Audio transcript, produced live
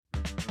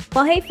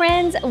Well, hey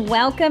friends,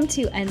 welcome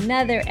to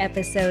another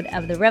episode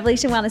of the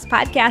Revelation Wellness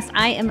Podcast.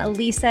 I am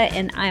Elisa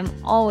and I'm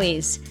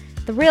always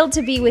thrilled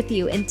to be with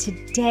you. And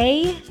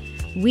today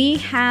we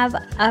have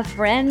a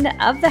friend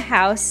of the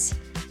house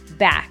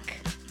back,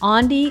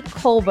 Aundi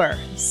Kolber.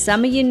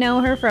 Some of you know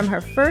her from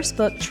her first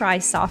book, Try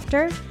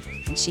Softer.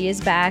 And she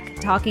is back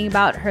talking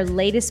about her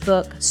latest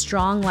book,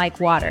 Strong Like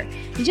Water.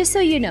 And just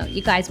so you know,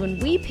 you guys, when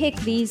we pick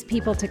these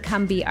people to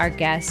come be our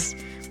guests,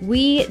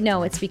 we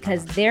know it's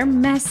because their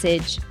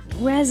message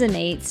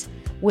resonates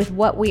with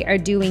what we are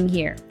doing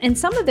here. And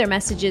some of their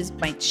messages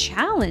might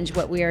challenge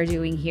what we are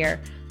doing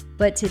here.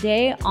 But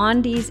today,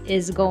 Aundi's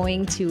is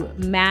going to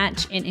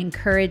match and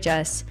encourage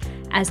us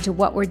as to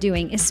what we're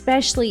doing,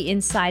 especially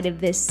inside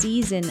of this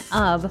season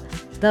of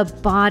the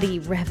body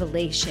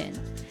revelation.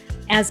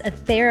 As a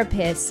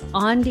therapist,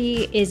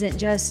 Aundi isn't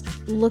just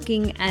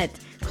looking at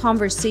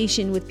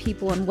conversation with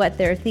people and what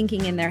they're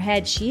thinking in their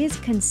head. She is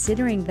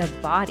considering the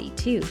body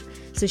too.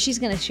 So she's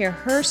going to share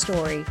her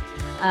story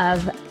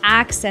of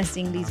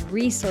accessing these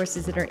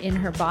resources that are in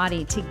her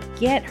body to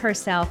get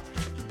herself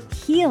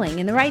healing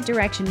in the right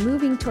direction,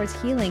 moving towards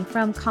healing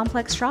from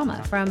complex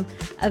trauma, from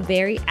a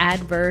very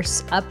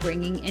adverse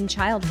upbringing in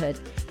childhood.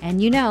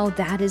 And you know,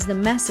 that is the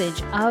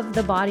message of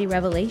the body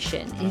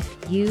revelation. If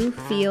you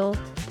feel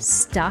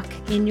stuck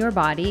in your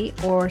body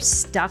or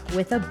stuck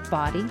with a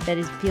body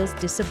that feels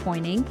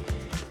disappointing,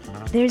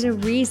 there's a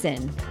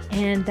reason,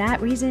 and that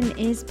reason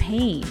is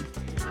pain.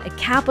 A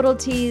capital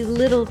T,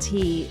 little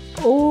t,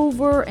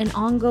 over an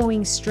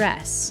ongoing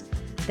stress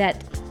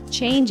that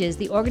changes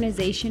the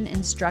organization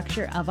and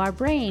structure of our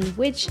brain,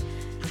 which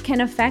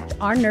can affect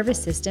our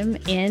nervous system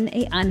in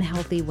an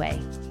unhealthy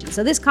way.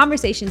 So this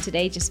conversation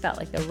today just felt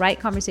like the right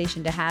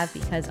conversation to have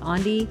because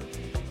Aundi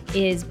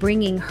is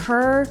bringing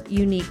her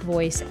unique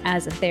voice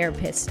as a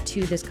therapist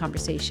to this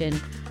conversation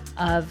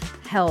of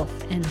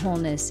health and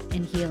wholeness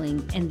and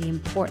healing and the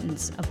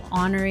importance of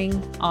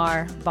honoring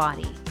our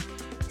body.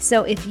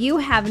 So if you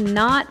have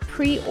not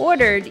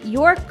pre-ordered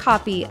your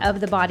copy of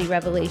The Body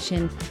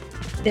Revelation,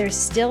 there's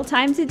still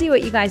time to do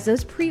it, you guys.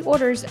 Those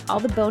pre-orders, all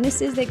the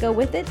bonuses that go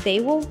with it, they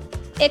will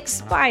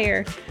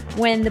expire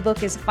when the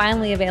book is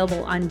finally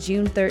available on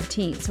June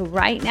 13th. So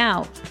right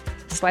now,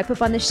 swipe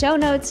up on the show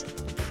notes,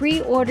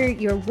 pre-order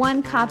your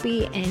one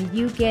copy, and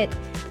you get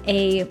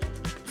a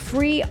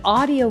free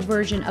audio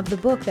version of the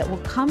book that will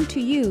come to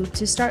you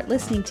to start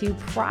listening to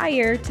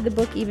prior to the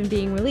book even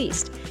being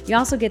released. You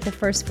also get the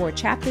first 4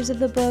 chapters of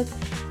the book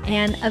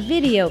and a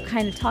video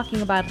kind of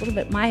talking about a little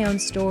bit my own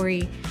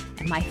story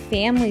and my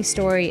family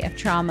story of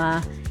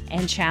trauma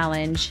and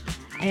challenge.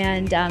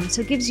 And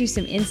so it gives you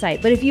some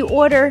insight. But if you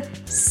order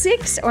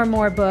 6 or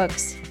more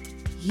books,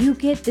 you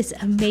get this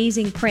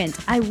amazing print.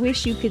 I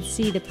wish you could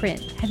see the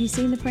print. Have you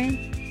seen the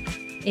print?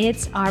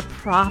 It's our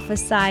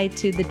Prophesy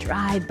to the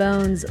Dry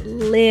Bones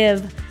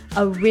Live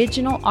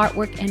original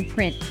artwork and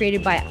print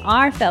created by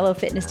our fellow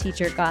fitness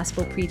teacher,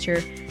 gospel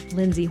preacher,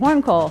 Lindsay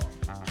Horncole.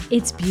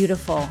 It's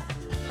beautiful.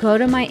 Go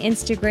to my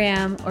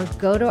Instagram or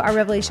go to our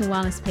Revelation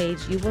Wellness page.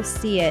 You will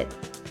see it.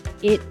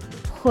 It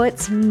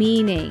puts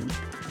meaning,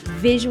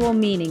 visual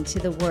meaning to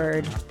the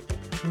word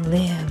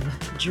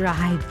live.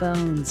 Dry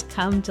bones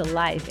come to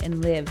life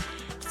and live.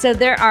 So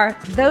there are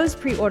those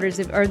pre-orders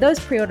or those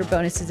pre-order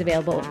bonuses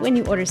available when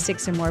you order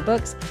 6 or more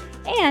books.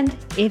 And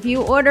if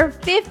you order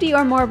 50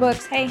 or more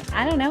books, hey,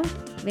 I don't know,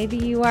 maybe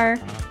you are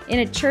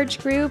in a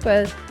church group,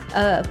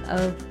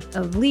 a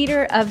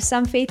leader of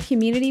some faith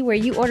community where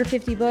you order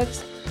 50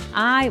 books,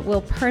 I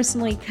will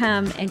personally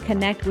come and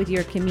connect with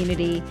your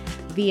community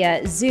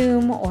via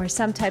Zoom or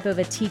some type of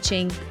a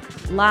teaching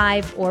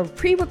live or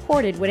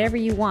pre-recorded, whatever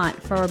you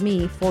want for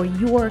me, for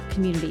your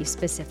community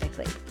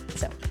specifically.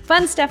 So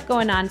fun stuff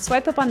going on.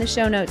 Swipe up on the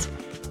show notes.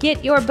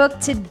 Get your book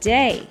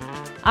today.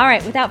 All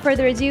right, without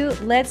further ado,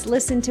 let's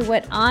listen to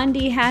what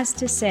Aundi has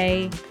to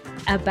say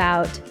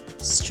about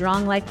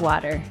Strong Like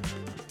Water.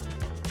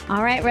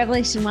 All right,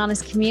 Revelation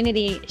Wellness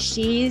community,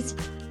 she's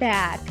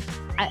back.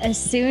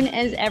 As soon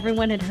as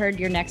everyone had heard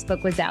your next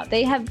book was out,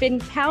 they have been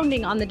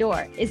pounding on the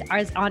door. Is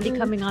Aundi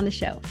coming on the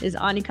show? Is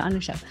Aundi on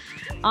the show?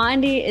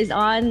 Aundi is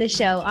on the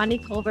show.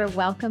 Aundi Kolber,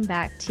 welcome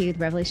back to the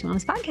Revelation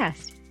Wellness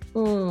Podcast.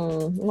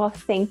 Well,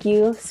 thank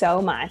you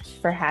so much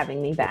for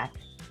having me back.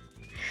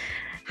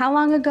 How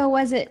long ago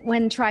was it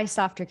when Try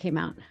Softer came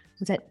out?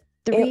 Was it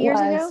 3 years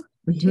ago?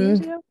 2 years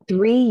ago?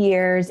 3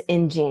 years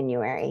in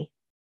January.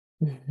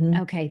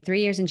 Okay,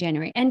 3 years in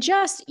January. And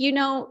just,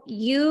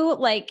 you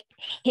like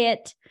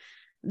hit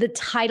the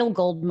title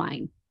gold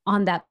mine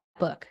on that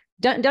book.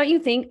 Don't you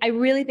think? I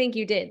really think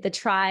you did. The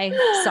Try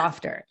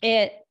Softer.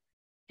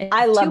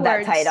 I love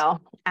that title.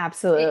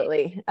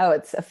 Absolutely.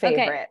 It's a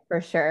favorite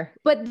for sure.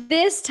 But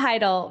this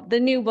title,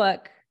 the new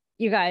book,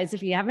 you guys,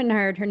 if you haven't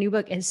heard, her new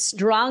book is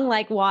Strong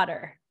Like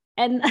Water.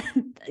 And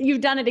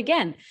you've done it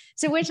again.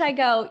 So which I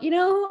go, you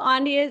know who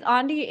Aundi is?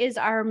 Aundi is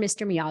our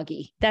Mr.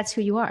 Miyagi. That's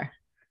who you are.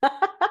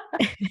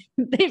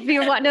 If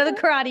you want to know the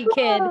Karate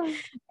Kid,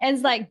 and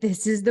it's like,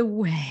 this is the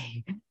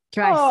way.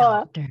 Try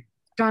softer,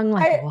 strong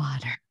like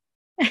water.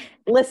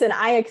 Listen,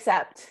 I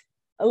accept.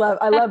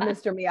 I love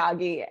Mr.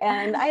 Miyagi,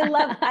 and I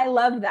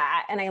love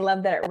that. And I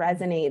love that it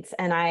resonates.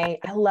 And I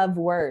love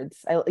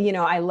words.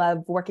 I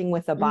love working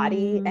with the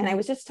body. And I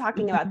was just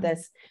talking about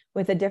this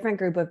with a different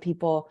group of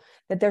people,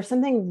 that there's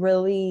something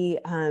really,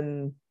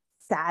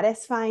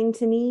 satisfying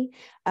to me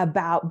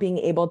about being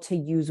able to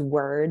use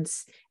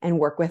words and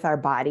work with our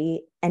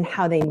body and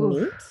how they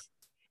meet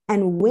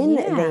and when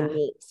they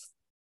meet,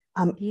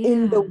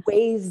 in the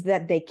ways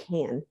that they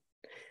can.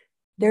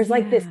 There's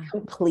like this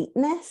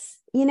completeness,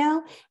 and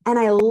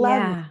I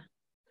love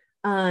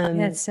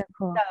that's so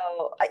cool.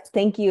 So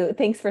thank you.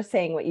 Thanks for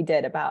saying what you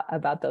did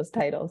about those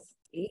titles.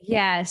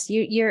 Yes,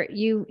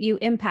 you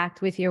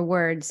impact with your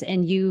words,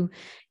 and you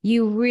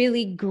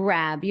really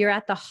grab. You're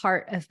at the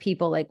heart of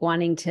people, like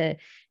wanting to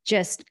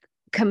just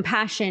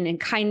compassion and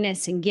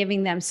kindness and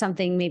giving them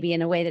something maybe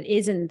in a way that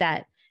isn't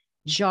that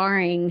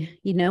jarring.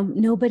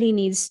 Nobody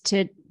needs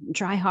to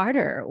try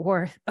harder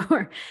or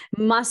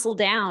muscle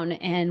down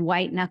and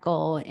white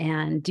knuckle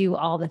and do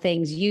all the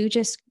things.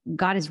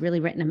 God has really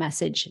written a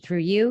message through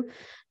you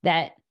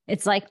that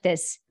it's like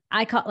this.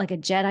 I call it like a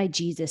Jedi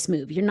Jesus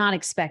move. You're not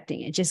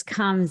expecting it. It just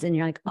comes and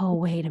you're like, oh,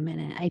 wait a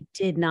minute. I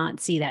did not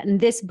see that. And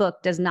this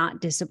book does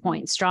not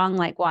disappoint. Strong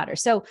like water.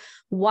 So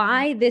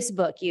why this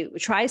book? You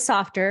try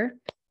softer.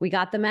 We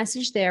got the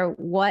message there.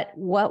 What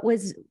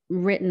was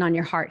written on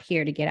your heart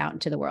here to get out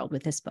into the world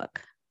with this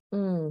book?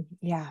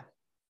 Yeah.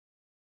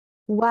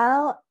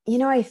 Well,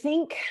 I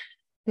think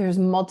there's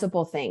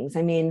multiple things.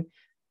 I mean,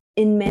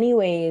 in many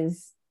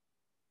ways,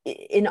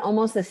 in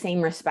almost the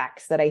same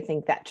respects that I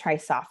think that Try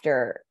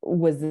Softer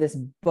was this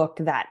book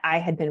that I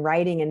had been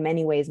writing in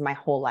many ways my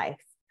whole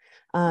life.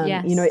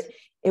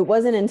 It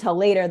wasn't until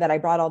later that I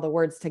brought all the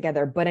words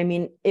together, but I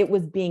mean, it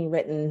was being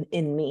written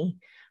in me.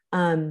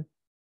 And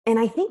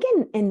I think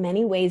in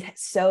many ways,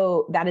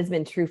 so that has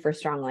been true for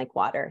Strong Like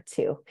Water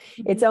too.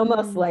 It's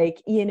almost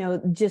like,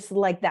 just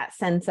like that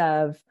sense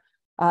of,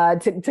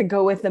 to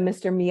go with the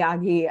Mr.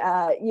 Miyagi,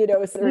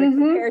 sort of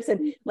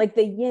comparison, like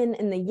the yin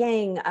and the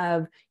yang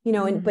of,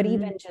 but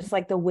even just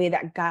like the way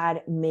that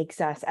God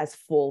makes us as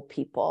full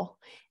people.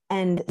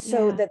 And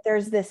so that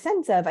there's this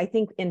sense of, I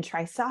think in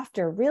Try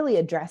Softer, really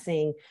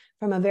addressing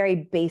from a very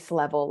base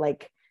level,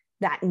 like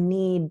that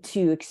need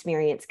to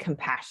experience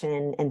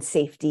compassion and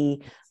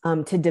safety,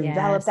 to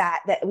develop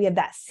that we have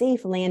that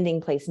safe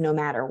landing place no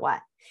matter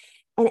what.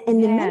 And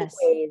in many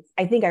ways,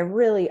 I think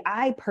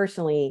I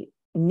personally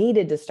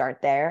needed to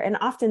start there and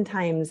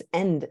oftentimes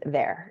end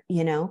there,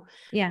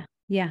 Yeah.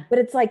 But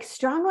it's like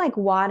Strong Like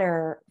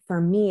Water for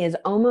me is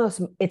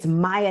it's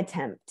my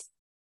attempt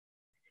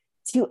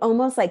to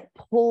almost like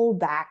pull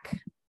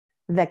back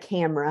the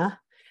camera.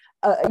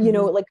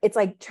 Like it's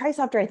like Try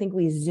Softer, I think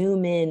we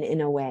zoom in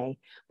a way,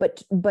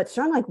 but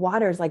Strong Like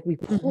Water is like we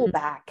pull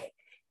back,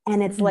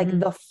 and it's like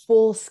the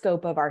full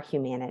scope of our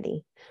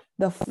humanity,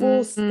 the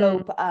full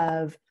scope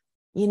of,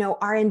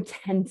 our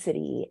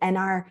intensity and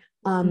our,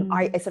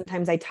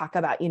 sometimes I talk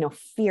about,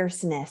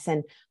 fierceness,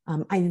 and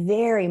I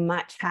very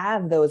much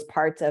have those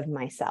parts of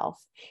myself,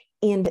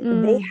 and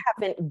they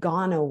haven't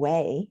gone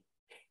away,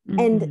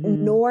 and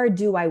nor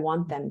do I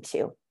want them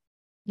to.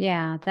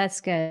 Yeah,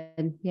 that's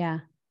good.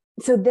 Yeah.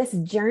 So this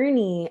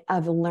journey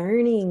of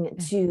learning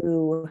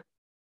to,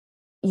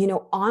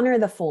 honor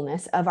the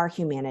fullness of our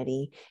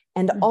humanity,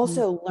 and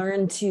also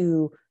learn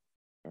to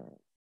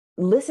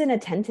listen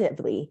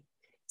attentively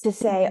to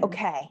say,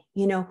 okay,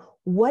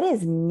 what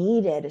is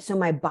needed so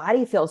my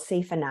body feels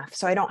safe enough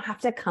so I don't have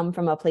to come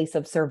from a place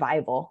of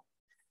survival.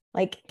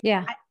 Like,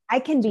 I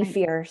can be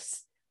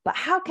fierce, but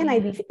how can I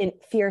be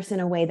fierce in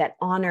a way that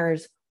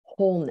honors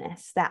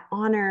wholeness, that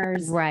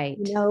honors,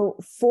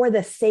 for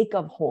the sake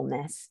of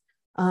wholeness,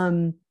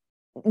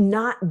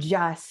 not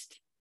just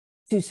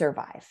to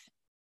survive.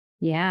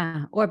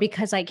 Yeah. Or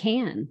because I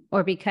can,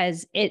 or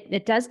because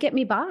it does get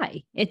me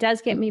by. It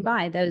does get me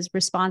by those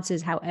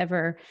responses,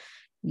 however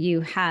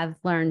you have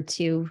learned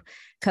to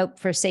cope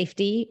for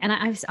safety. And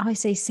I always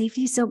say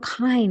safety is so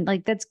kind.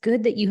 Like, that's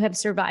good that you have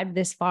survived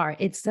this far.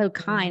 It's so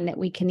kind that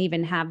we can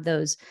even have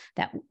those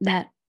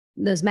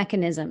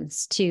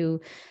mechanisms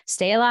to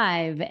stay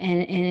alive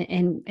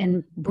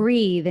and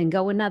breathe and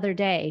go another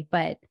day.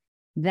 But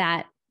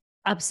that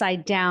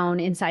upside down,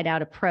 inside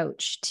out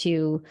approach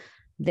to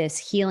this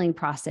healing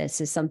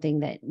process is something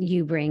that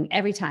you bring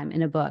every time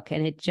in a book.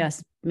 And it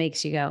just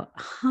makes you go,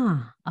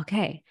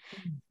 okay.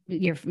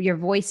 Your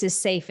voice is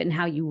safe in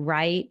how you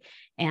write,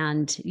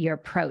 and your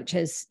approach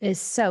is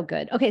so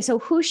good. Okay. So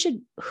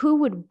who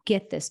would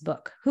get this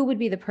book? Who would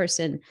be the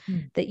person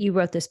that you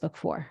wrote this book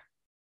for?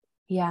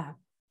 Yeah.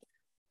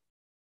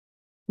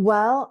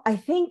 Well, I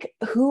think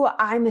who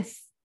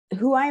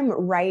I'm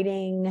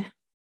writing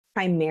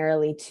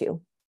primarily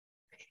to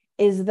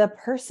is the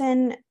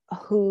person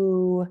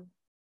who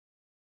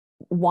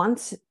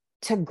wants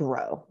to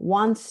grow,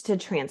 wants to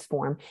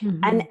transform,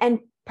 and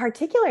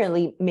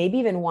particularly maybe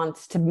even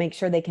wants to make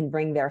sure they can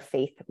bring their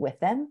faith with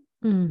them.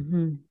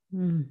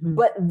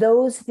 But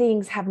those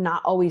things have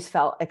not always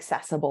felt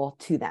accessible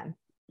to them.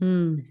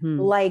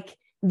 Like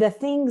the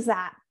things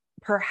that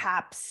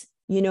perhaps,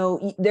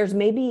 there's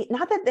maybe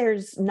not that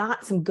there's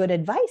not some good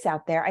advice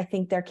out there. I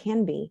think there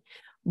can be.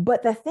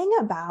 But the thing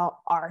about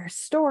our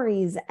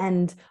stories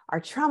and our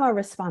trauma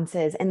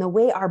responses and the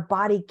way our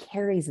body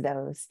carries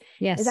those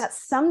is that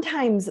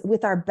sometimes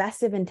with our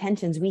best of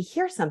intentions, we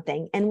hear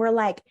something and we're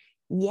like,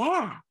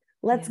 yeah,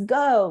 let's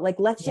go. Like,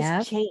 let's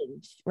just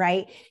change.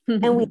 Right.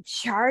 And we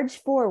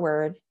charge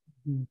forward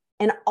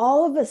and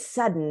all of a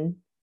sudden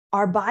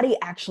our body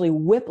actually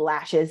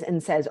whiplashes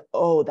and says,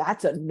 oh,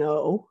 that's a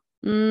no.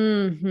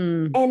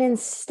 And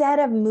instead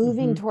of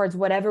moving towards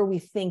whatever we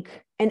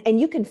think,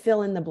 and you can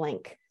fill in the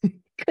blank,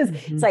 because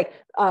it's like,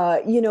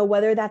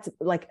 whether that's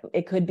like,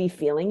 it could be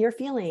feeling your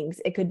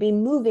feelings. It could be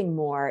moving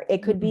more.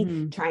 It could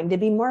be trying to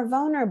be more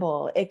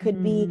vulnerable. It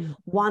could be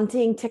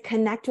wanting to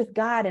connect with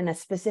God in a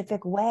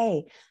specific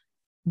way.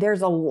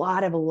 There's a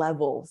lot of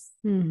levels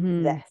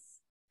to this.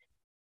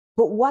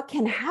 But what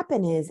can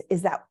happen is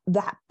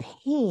that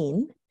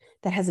pain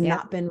that has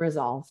not been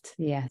resolved.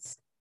 Yes.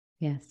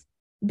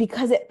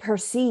 Because it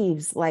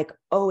perceives like,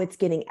 oh, it's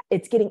getting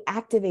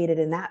activated,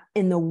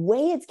 and the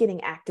way it's getting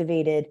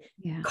activated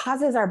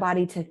causes our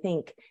body to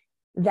think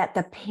that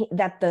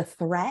the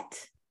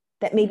threat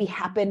that maybe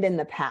happened in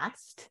the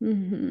past,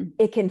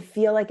 it can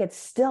feel like it's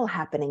still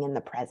happening in the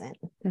present.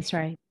 That's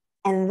right.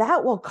 And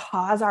that will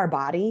cause our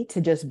body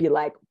to just be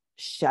like,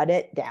 shut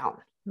it down.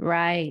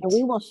 Right. And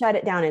we will shut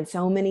it down in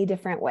so many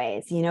different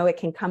ways. It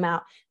can come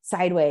out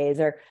sideways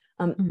or,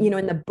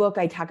 in the book,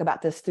 I talk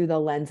about this through the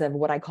lens of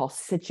what I call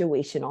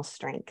situational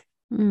strength.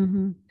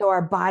 So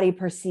our body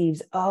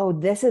perceives, oh,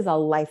 this is a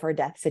life or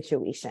death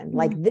situation.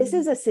 Like this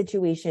is a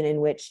situation in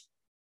which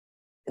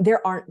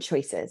there aren't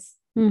choices.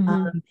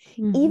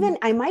 Even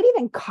I might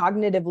even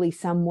cognitively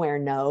somewhere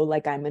know,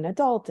 like I'm an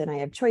adult and I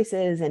have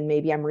choices and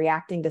maybe I'm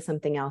reacting to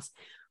something else.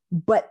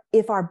 But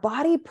if our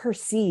body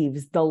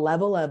perceives the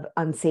level of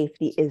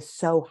unsafety is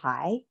so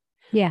high,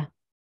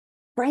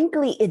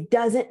 frankly, it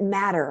doesn't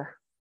matter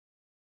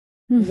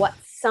what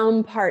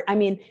some part,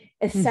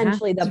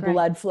 essentially the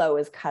blood flow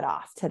is cut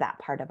off to that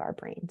part of our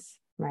brains,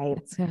 right?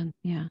 That's good.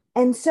 Yeah.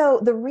 And so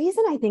the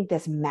reason I think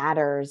this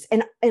matters,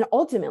 and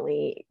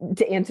ultimately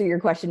to answer your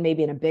question,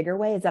 maybe in a bigger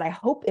way, is that I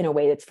hope in a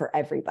way that's for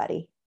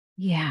everybody.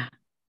 Yeah,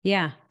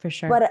 for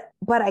sure.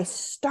 But I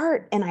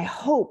start and I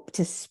hope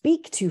to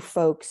speak to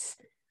folks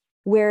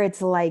where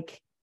it's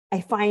like,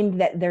 I find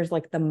that there's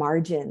like the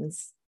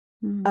margins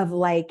of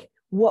like,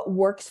 what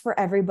works for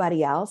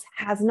everybody else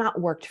has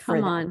not worked for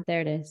them. Come on,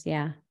 there it is.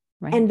 Yeah.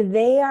 Right. And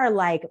they are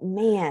like,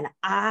 man,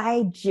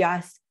 I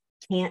just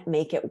can't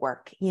make it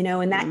work,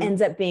 and that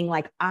ends up being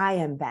like, I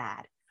am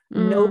bad.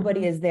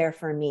 Nobody is there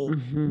for me.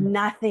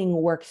 Nothing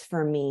works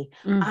for me.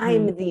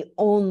 I'm the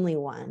only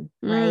one.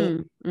 Right.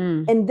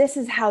 And this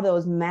is how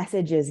those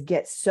messages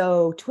get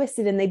so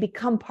twisted and they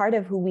become part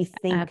of who we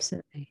think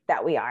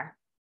that we are.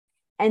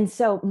 And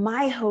so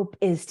my hope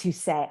is to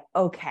say,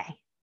 okay,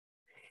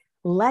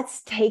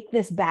 let's take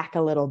this back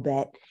a little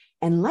bit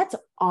and let's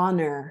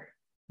honor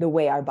the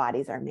way our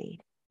bodies are made.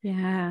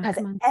 Yeah.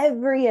 Because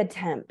every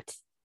attempt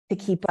to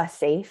keep us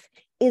safe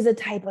is a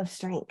type of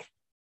strength.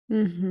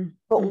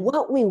 But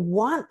what we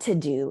want to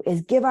do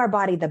is give our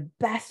body the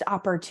best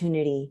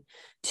opportunity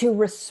to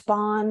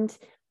respond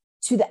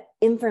to the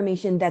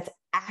information that's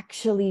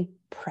actually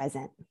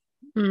present.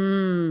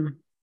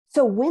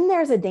 So when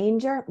there's a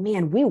danger,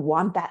 man, we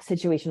want that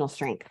situational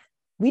strength.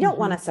 We don't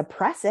want to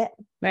suppress it.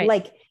 Right.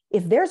 Like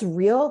if there's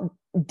real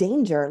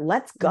danger,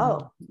 let's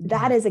go.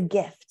 That is a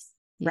gift,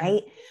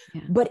 right?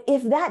 Yeah. But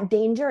if that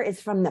danger is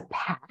from the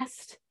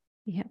past,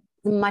 as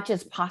much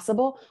as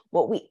possible,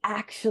 what we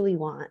actually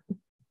want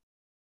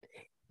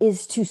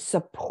is to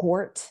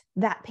support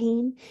that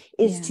pain,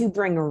 is to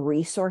bring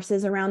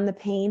resources around the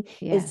pain,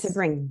 is to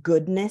bring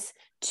goodness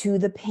to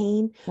the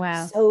pain,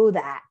 so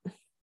that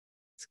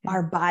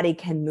our body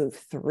can move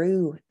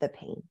through the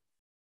pain.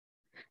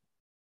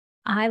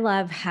 I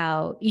love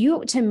how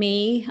you, to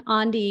me,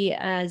 Aundi,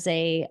 as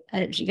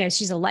you guys,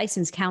 she's a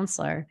licensed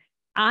counselor.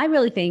 I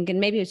really think, and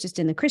maybe it's just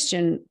in the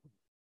Christian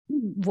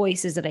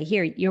voices that I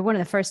hear, you're one of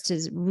the first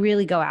to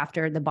really go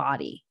after the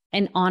body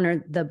and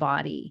honor the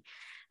body.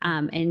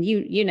 And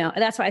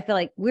that's why I feel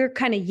like we're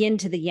kind of yin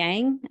to the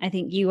yang. I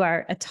think you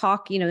are a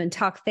talk, in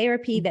talk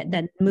therapy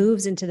that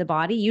moves into the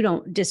body. You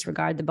don't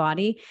disregard the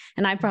body.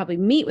 And I probably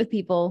meet with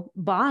people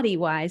body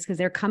wise because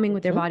they're coming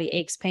with their body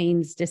aches,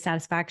 pains,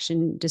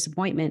 dissatisfaction,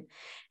 disappointment.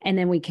 And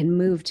then we can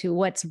move to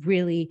what's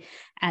really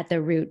at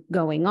the root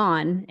going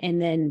on.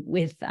 And then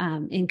with,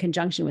 in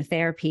conjunction with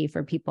therapy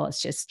for people,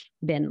 it's just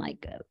been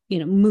like,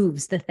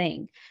 moves the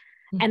thing.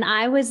 And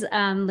I was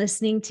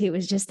listening to, it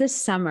was just this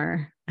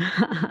summer.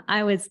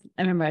 I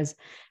remember I was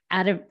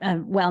at a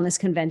wellness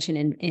convention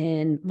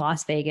in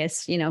Las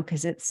Vegas,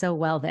 because it's so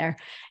well there.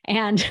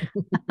 And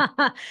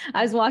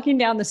I was walking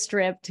down the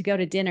strip to go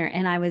to dinner,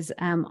 and I was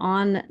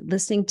on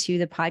listening to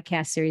the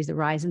podcast series, The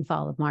Rise and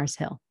Fall of Mars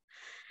Hill.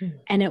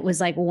 And it was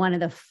like one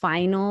of the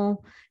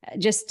final,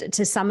 just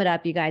to sum it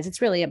up, you guys,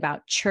 it's really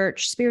about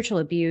church, spiritual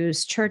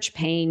abuse, church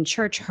pain,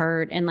 church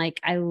hurt. And like,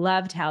 I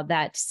loved how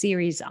that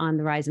series on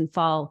The Rise and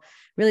Fall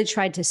really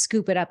tried to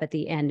scoop it up at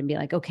the end and be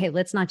like, okay,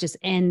 let's not just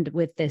end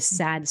with this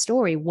sad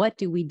story. What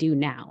do we do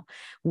now?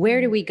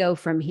 Where do we go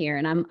from here?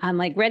 And I'm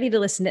like ready to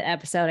listen to the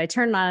episode. I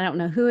turned on, I don't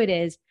know who it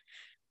is.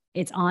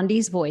 It's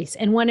Audi's voice.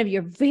 And one of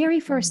your very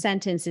first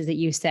sentences that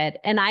you said,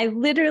 and I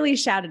literally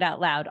shouted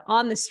out loud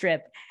on the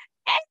strip,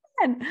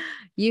 and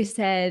you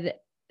said,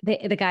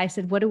 the guy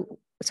said, what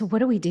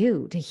do we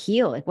do to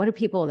heal? Like, what do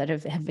people that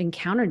have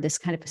encountered this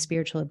kind of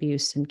spiritual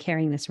abuse and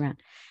carrying this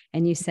around?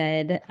 And you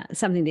said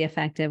something to the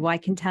effect of, well, I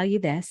can tell you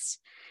this,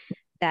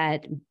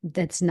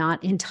 that's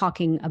not in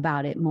talking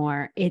about it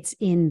more. It's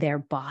in their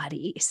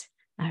bodies.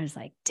 I was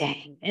like,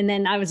 dang. And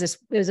then it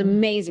was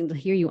amazing to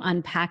hear you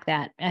unpack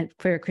that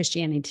for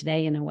Christianity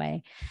Today in a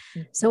way.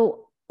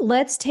 So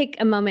let's take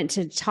a moment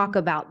to talk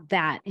about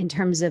that in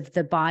terms of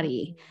the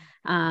body,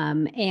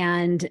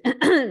 and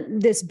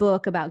this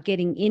book about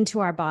getting into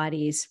our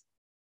bodies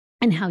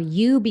and how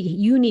you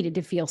needed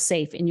to feel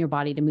safe in your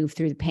body to move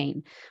through the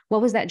pain.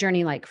 What was that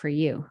journey like for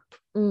you?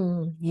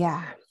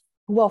 Yeah.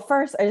 Well,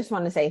 first, I just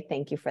want to say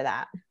thank you for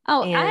that.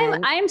 Oh,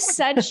 I'm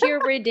such your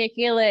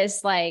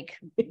ridiculous, like,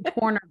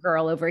 corner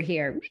girl over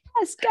here.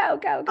 Yes, go.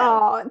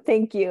 Oh,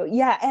 thank you.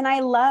 Yeah. And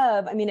I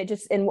mean,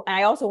 and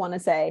I also want to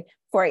say,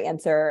 before I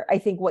answer, I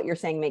think what you're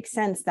saying makes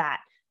sense, that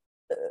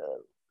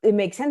it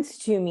makes sense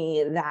to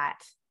me that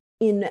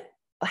in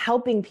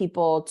helping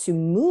people to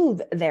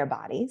move their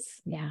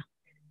bodies,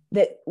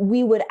 that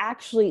we would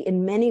actually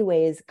in many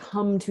ways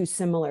come to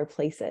similar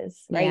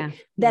places, right?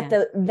 That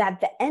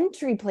the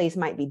entry place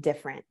might be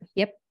different.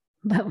 Yep.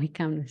 But we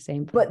come to the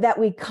same place. But that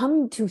we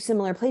come to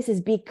similar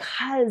places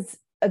because,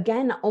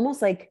 again,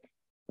 almost like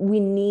we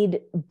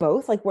need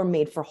both, like we're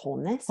made for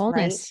wholeness,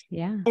 right?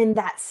 Yeah. And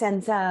that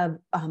sense of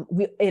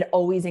it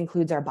always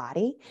includes our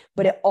body,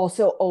 but it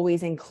also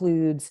always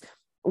includes,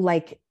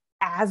 like,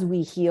 as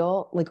we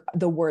heal, like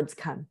the words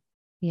come.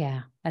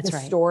 Yeah, that's right.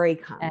 The story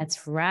comes.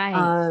 That's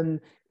right.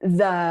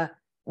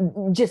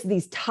 Just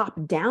these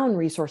top-down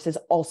resources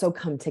also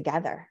come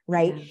together,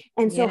 right? Yeah.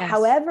 And so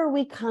however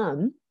we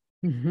come,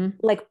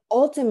 like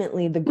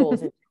ultimately the goal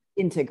is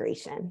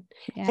integration.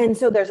 Yeah. And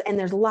so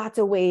there's lots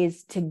of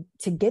ways to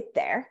get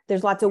there.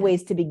 There's lots of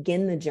ways to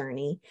begin the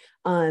journey.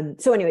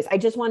 So anyways,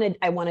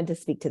 I wanted to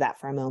speak to that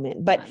for a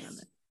moment, but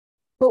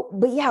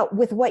yeah,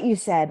 with what you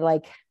said,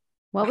 like,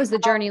 what was the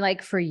journey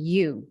like for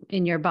you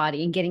in your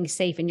body and getting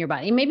safe in your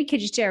body? And maybe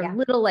could you share a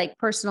little, like,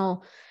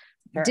 personal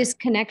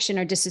disconnection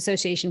or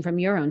disassociation from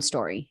your own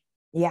story?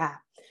 Yeah.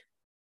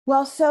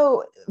 Well,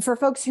 so for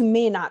folks who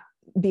may not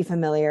be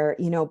familiar,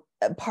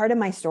 part of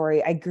my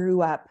story, I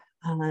grew up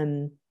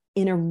in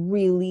a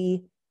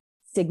really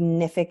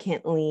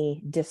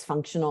significantly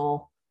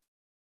dysfunctional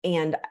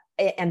and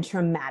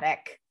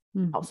traumatic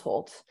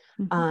household,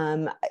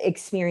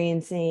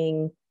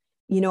 experiencing,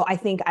 I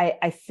think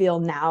I feel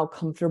now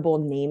comfortable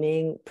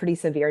naming pretty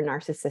severe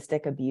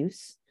narcissistic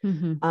abuse,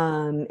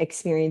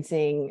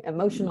 experiencing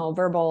emotional,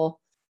 verbal,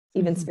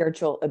 even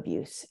spiritual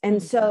abuse.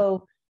 And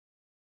so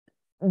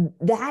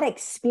that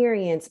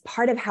experience,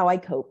 part of how I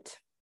coped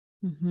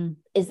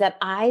is that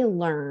I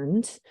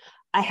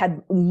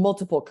had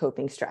multiple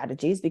coping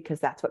strategies, because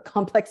that's what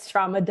complex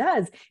trauma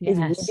does, is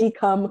we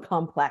become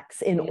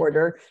complex in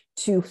order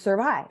to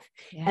survive.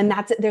 And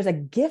there's a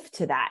gift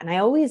to that. And I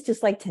always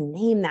just like to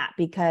name that,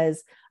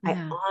 because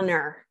I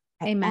honor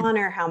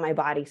how my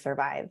body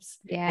survives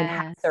and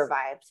has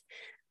survived.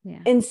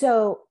 And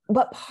so,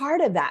 but part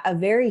of that, a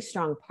very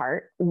strong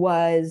part,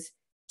 was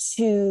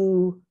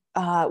to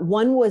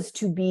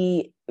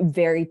be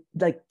very,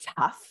 like,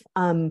 tough,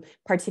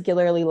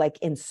 particularly like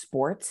in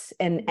sports,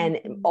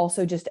 and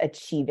also just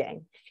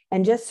achieving,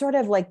 and just sort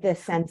of like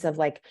this sense of,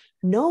 like,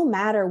 no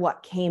matter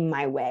what came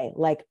my way,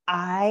 like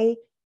I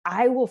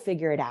will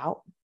figure it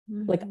out.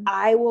 Like,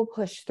 I will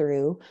push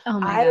through. Oh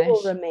my gosh.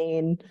 Will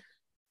remain.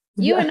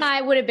 You and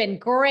I would have been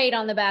great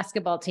on the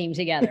basketball team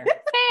together.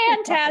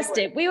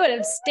 Fantastic. We would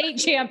have state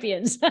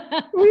champions.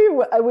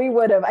 we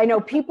would have. I know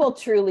people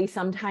truly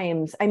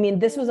sometimes, I mean,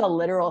 this was a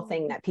literal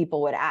thing that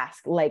people would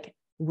ask, like,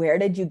 where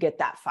did you get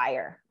that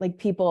fire? Like,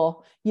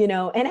 people,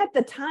 and at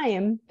the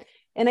time,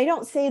 and I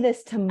don't say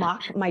this to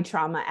mock my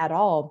trauma at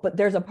all, but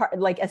there's a part,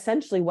 like,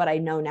 essentially what I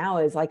know now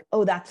is, like,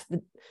 oh, that's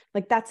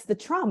the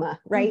trauma,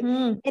 right?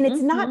 And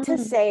it's not to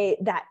say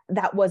that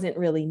that wasn't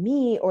really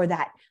me, or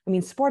that, I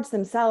mean, sports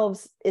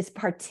themselves, is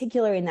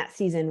particularly in that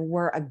season,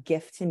 were a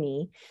gift to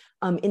me,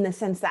 in the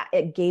sense that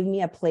it gave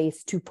me a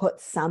place to put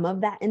some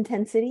of that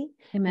intensity,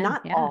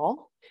 not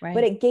all,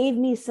 but it gave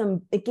me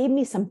some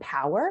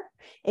power.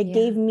 It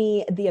gave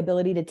me the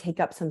ability to take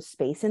up some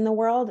space in the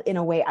world in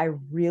a way I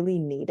really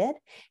needed.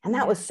 And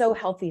that was so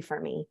healthy for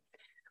me.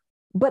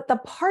 But the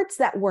parts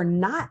that were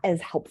not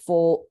as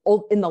helpful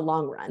in the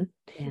long run,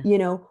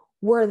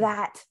 were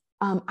that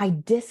I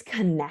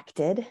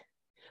disconnected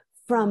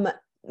from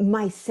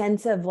my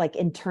sense of, like,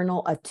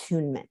 internal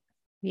attunement.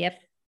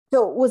 Yep.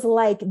 So it was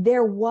like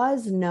there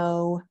was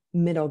no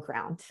middle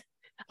ground.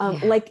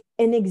 Like,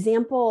 an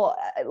example,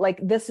 like,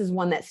 this is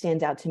one that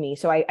stands out to me.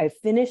 So I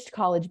finished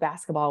college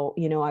basketball,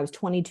 I was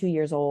 22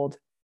 years old,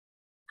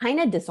 kind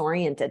of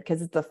disoriented,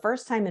 because it's the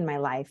first time in my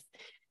life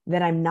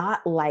that I'm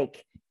not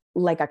like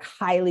a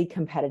highly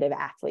competitive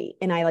athlete.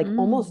 And I like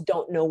almost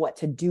don't know what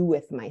to do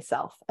with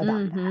myself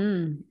about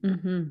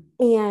that.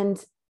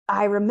 And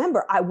I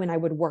remember when I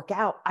would work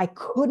out, I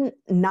couldn't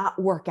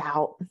not work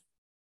out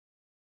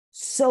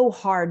so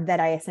hard that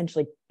I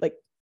essentially like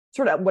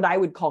sort of what I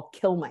would call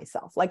kill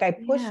myself. Like I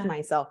pushed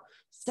myself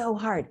so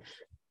hard.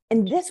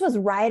 And this was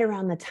right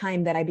around the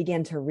time that I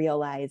began to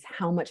realize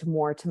how much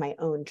more to my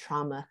own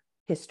trauma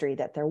history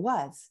that there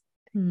was.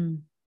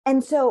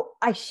 And so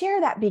I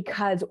share that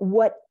because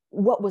what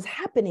was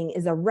happening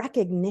is a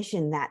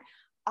recognition that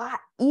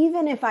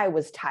even if I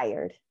was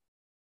tired,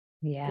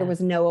 there was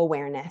no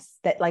awareness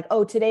that like,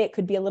 oh, today it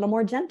could be a little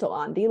more gentle,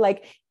 Aundi. Like,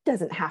 it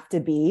doesn't have to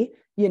be,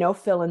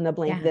 fill in the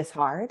blank this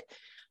hard.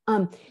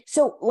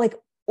 So like,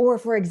 or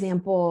for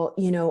example,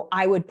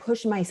 I would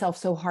push myself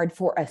so hard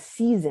for a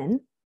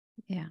season.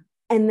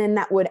 And then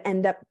that would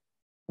end up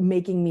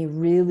making me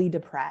really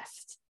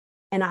depressed.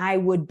 And I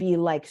would be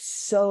like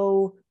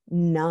so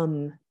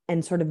numb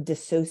and sort of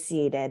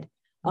dissociated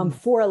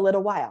for a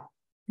little while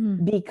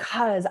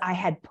because I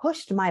had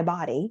pushed my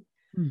body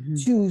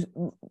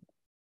to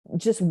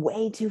just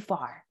way too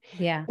far.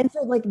 And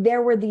so like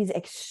there were these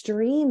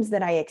extremes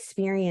that I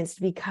experienced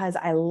because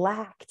I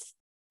lacked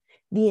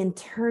the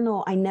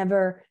internal, I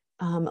never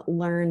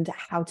learned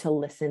how to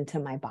listen to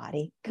my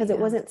body because it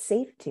wasn't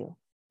safe to.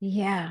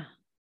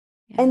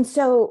 And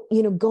so,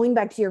 going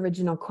back to your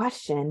original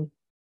question,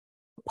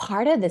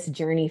 part of this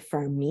journey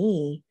for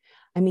me,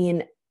 I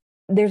mean,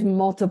 there's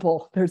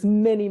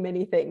many,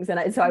 many things.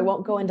 And so I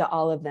won't go into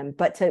all of them,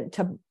 but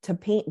to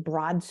paint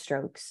broad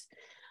strokes,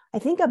 I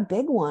think a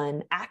big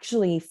one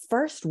actually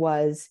first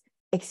was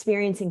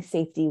experiencing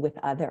safety with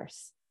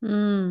others.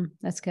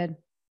 That's good.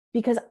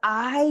 Because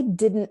I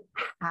didn't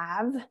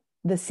have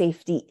the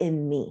safety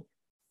in me.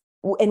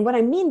 And what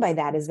I mean by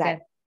that is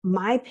that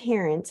my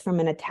parents, from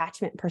an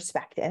attachment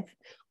perspective,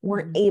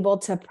 weren't able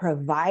to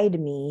provide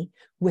me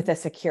with a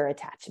secure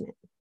attachment.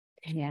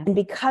 And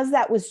because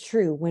that was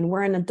true, when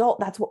we're an adult,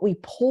 that's what we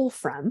pull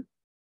from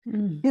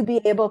to be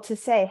able to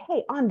say,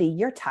 hey, Aundi,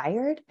 you're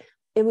tired.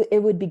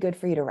 It would be good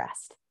for you to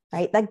rest,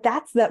 right? Like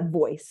that's that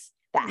voice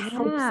that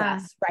helps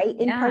us, right?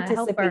 In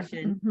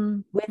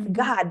participation with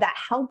God, that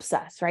helps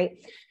us,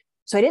 right?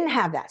 So I didn't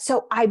have that.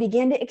 So I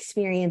began to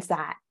experience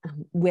that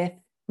with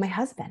my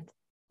husband.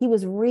 He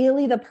was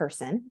really the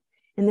person,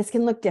 and this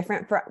can look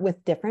different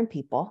with different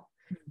people,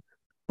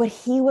 but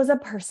he was a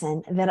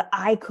person that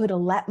I could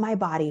let my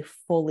body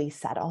fully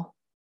settle,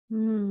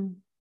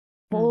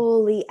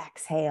 fully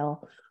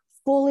exhale,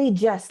 fully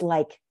just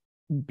like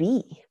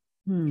be.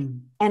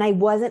 And I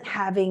wasn't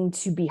having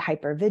to be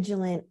hyper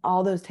vigilant,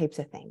 all those types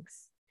of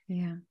things.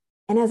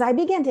 And as I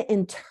began to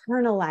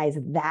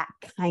internalize that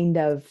kind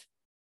of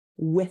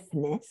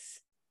withness,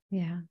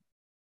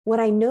 what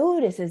I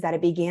noticed is that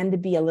it began to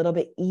be a little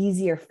bit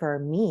easier for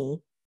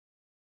me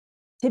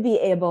to be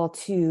able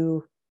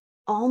to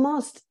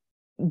almost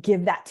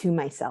give that to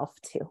myself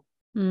too.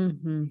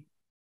 And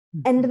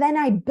then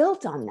I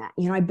built on that,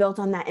 I built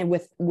on that, and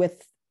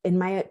with in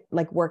my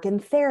like work in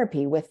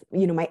therapy with,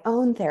 my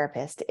own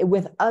therapist,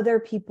 with other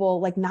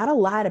people, like not a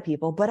lot of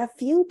people, but a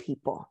few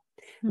people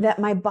that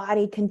my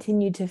body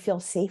continued to feel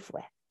safe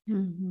with.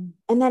 And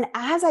then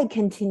as I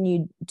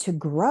continued to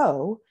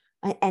grow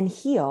and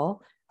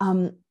heal,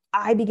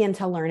 I began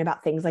to learn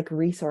about things like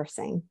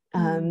resourcing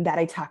that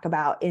I talk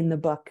about in the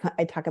book.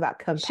 I talk about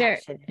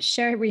compassion.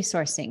 Share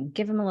resourcing.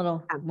 Give them a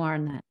little more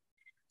on that.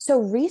 So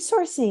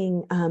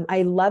resourcing,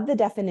 I love the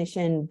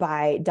definition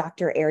by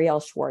Dr. Ariel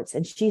Schwartz,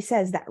 and she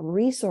says that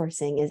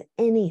resourcing is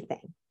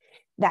anything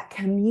that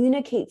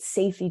communicates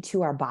safety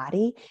to our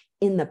body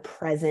in the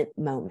present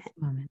moment.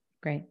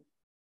 Great.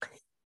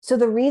 So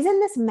the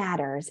reason this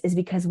matters is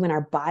because when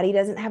our body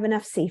doesn't have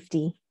enough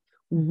safety,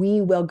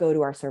 we will go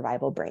to our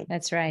survival brain.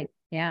 That's right.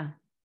 Yeah.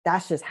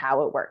 That's just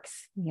how it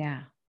works.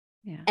 Yeah.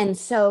 And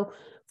so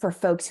for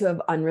folks who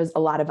have a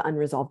lot of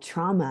unresolved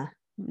trauma,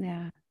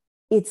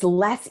 it's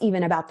less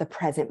even about the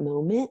present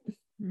moment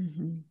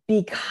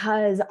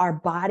because our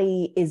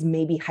body is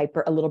maybe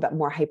a little bit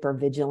more hyper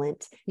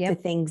vigilant to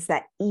things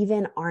that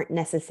even aren't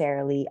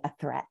necessarily a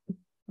threat.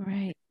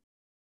 Right.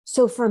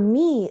 So for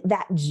me,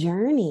 that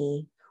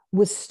journey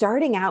was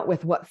starting out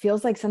with what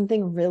feels like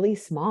something really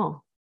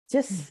small,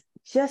 just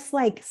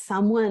like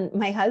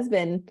my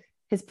husband,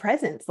 his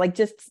presence, like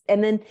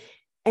and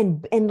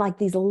like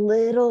these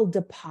little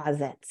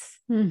deposits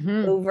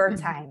over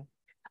time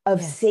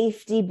of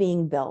safety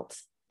being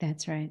built.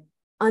 That's right.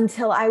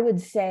 Until I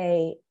would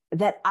say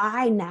that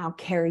I now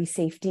carry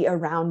safety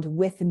around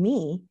with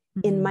me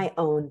in my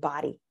own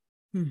body.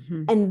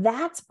 And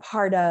that's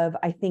part of,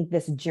 I think,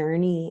 this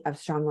journey of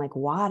Strong Like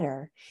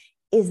Water,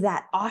 is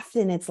that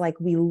often it's like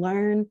we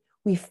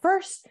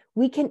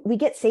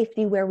get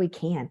safety where we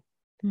can.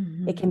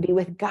 It can be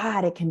with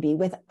God, it can be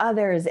with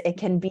others, it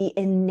can be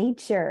in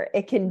nature,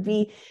 it can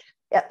be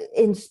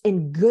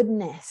in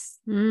goodness.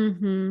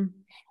 And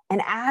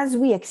as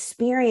we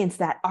experience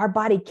that, our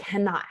body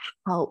cannot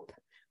help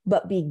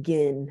but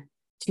begin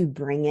to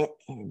bring it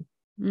in.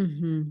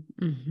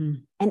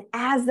 And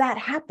as that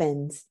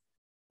happens,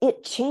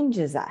 it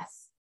changes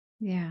us.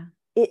 Yeah.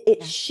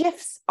 It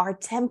shifts our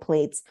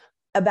templates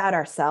about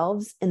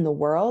ourselves in the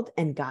world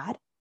and God.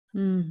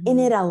 Mm-hmm. And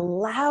it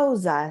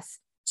allows us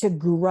to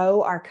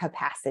grow our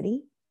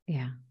capacity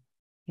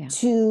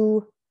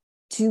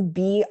to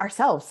be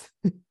ourselves,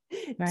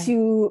 Right.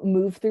 to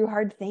move through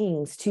hard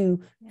things,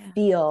 to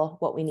feel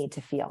what we need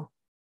to feel.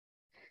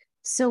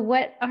 So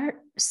what are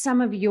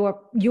some of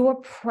your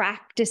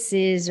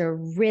practices or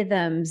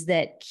rhythms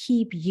that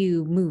keep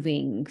you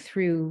moving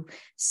through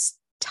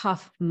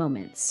tough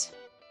moments?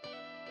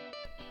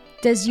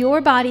 Does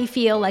your body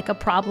feel like a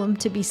problem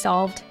to be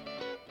solved?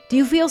 Do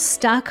you feel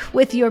stuck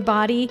with your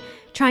body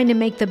trying to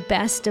make the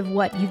best of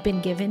what you've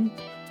been given?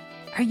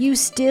 Are you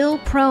still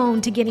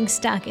prone to getting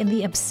stuck in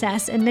the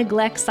obsess and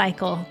neglect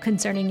cycle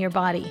concerning your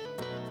body?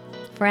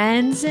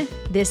 Friends,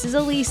 this is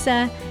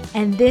Elisa,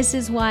 and this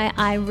is why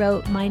I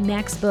wrote my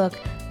next book,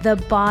 The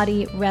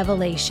Body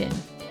Revelation.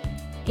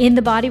 In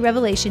The Body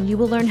Revelation, you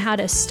will learn how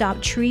to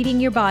stop treating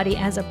your body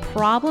as a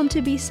problem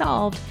to be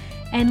solved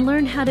and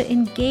learn how to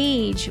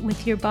engage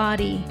with your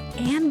body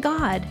and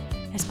God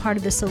as part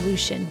of the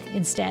solution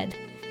instead.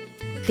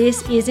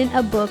 This isn't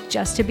a book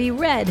just to be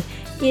read.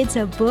 It's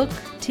a book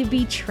to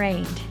be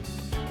trained.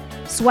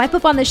 Swipe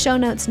up on the show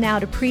notes now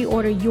to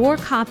pre-order your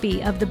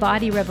copy of The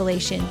Body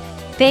Revelation.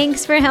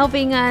 Thanks for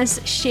helping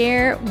us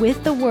share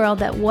with the world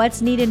that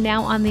what's needed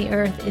now on the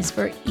earth is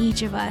for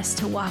each of us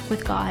to walk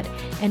with God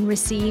and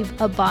receive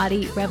a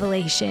body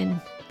revelation.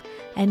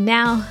 And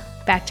now,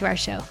 back to our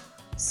show.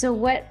 So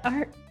what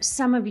are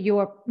some of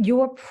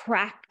your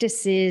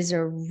practices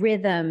or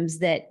rhythms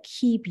that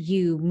keep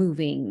you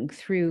moving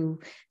through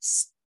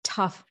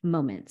tough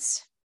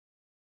moments?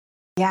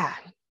 Yeah.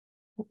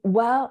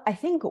 Well, I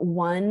think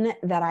one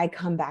that I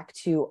come back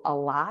to a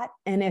lot,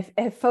 and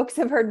if folks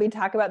have heard me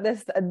talk about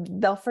this,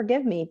 they'll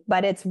forgive me,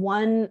 but it's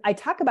one I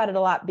talk about it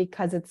a lot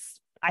because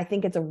I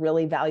think it's a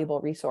really valuable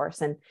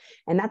resource, and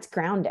that's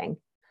grounding.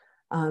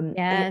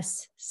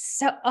 Yes.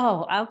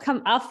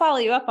 I'll follow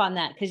you up on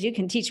that because you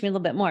can teach me a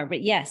little bit more,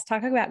 but yes,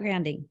 talk about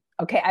grounding.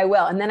 Okay, I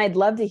will. And then I'd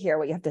love to hear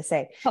what you have to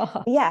say.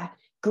 Yeah.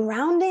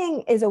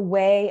 Grounding is a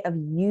way of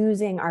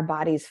using our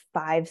body's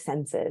 5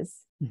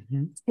 senses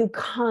to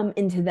come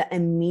into the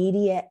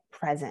immediate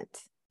present.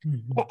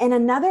 And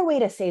another way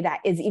to say that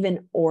is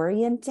even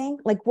orienting,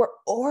 like we're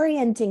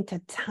orienting to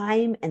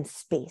time and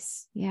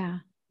space. Yeah.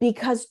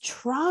 Because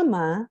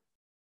trauma,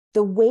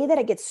 the way that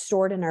it gets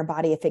stored in our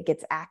body, if it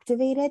gets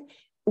activated,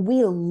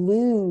 we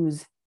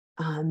lose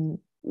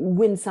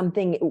when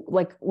something,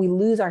 like we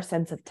lose our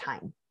sense of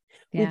time.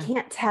 Yeah. We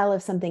can't tell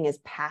if something is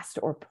past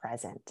or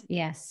present.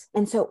 Yes.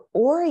 And so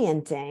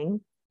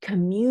orienting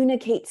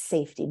communicates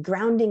safety.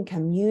 Grounding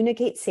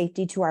communicates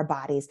safety to our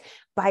bodies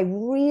by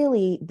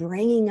really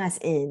bringing us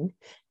in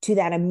to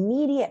that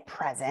immediate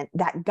present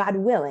that, God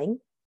willing,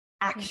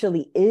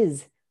 actually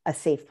is a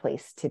safe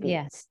place to be.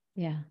 Yes.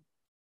 Yeah.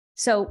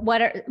 So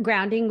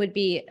grounding would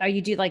be,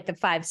 you do like the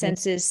 5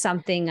 senses,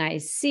 something I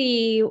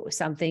see,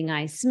 something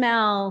I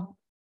smell.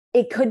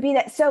 It could be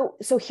that. So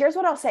here's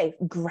what I'll say.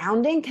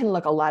 Grounding can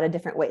look a lot of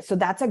different ways. So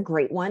that's a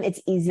great one.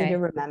 It's easy to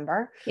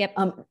remember. Yep.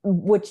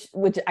 Which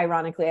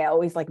ironically, I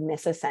always like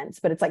miss a sense,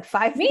 but it's like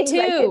 5 Me things.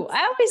 too.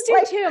 I always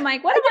do too. I'm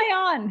like, what am I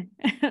on?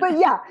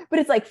 but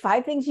it's like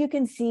 5 things you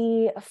can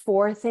see,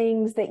 4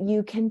 things that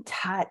you can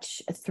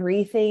touch,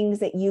 3 things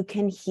that you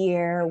can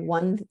hear,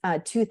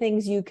 2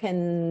 things you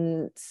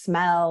can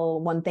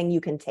smell, 1 thing you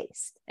can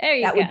taste. There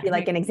you go. That would be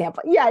like an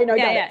example. Yeah, I know.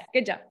 Yeah.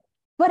 Good job.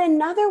 But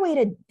another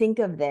way to think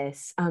of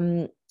this,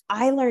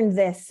 I learned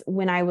this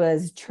when I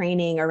was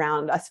training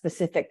around a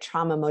specific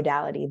trauma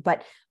modality,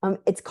 but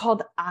it's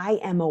called I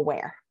am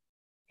aware.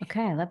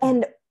 Okay, I love that.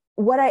 And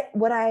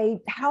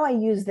how I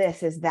use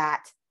this is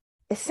that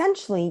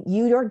essentially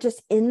you're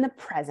just in the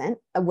present,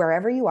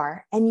 wherever you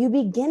are, and you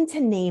begin to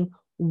name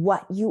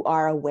what you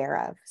are aware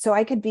of. So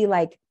I could be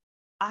like,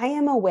 I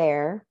am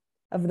aware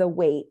of the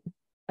weight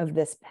of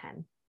this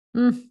pen.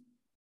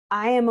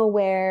 I am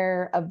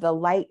aware of the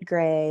light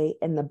gray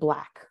and the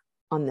black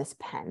on this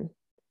pen.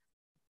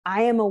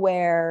 I am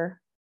aware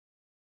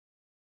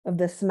of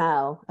the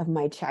smell of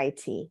my chai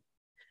tea.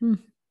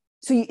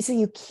 So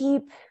you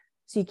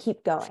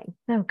keep going.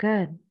 Oh,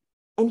 good.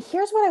 And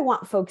here's what I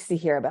want folks to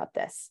hear about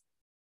this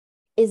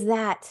is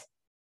that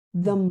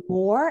the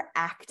more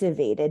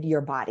activated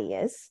your body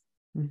is,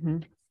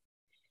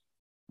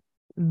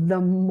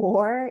 the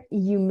more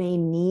you may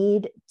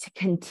need to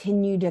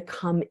continue to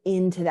come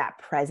into that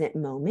present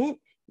moment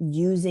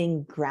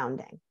using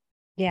grounding.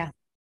 Yeah.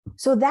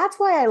 So that's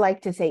why I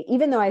like to say,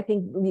 even though I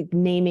think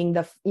naming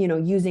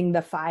using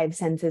the 5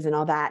 senses and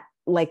all that,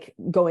 like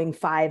going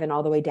 5 and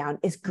all the way down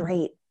is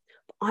great.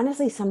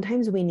 Honestly,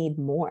 sometimes we need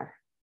more.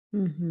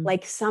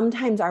 Like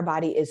sometimes our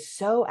body is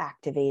so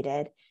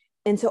activated.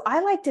 And so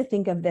I like to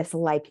think of this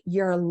like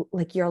you're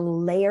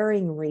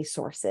layering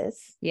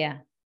resources. Yeah.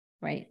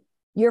 Right.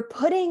 You're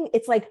putting,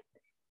 it's like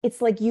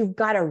you've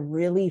got a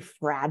really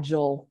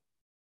fragile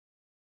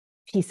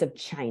piece of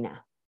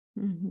china.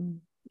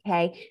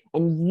 Okay.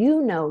 And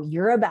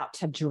you're about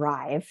to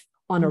drive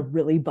on a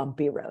really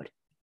bumpy road.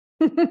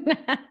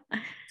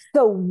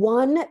 So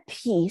one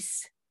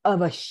piece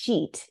of a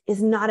sheet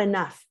is not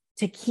enough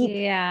to keep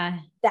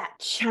that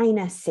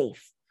china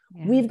safe.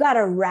 Yeah. We've got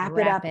to wrap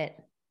it up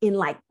in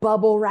like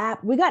bubble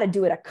wrap. We got to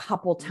do it a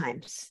couple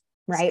times,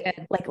 right?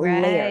 Like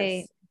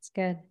layers. It's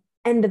good.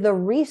 And the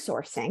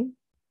resourcing,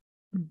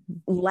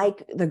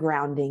 like the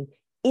grounding,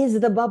 is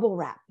the bubble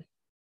wrap.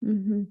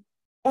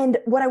 And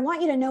what I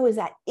want you to know is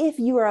that if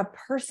you are a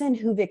person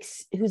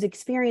who's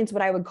experienced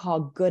what I would call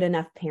good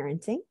enough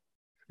parenting,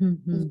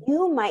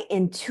 you might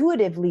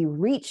intuitively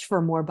reach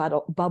for more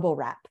bubble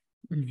wrap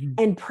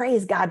and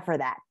praise God for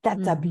that.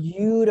 That's a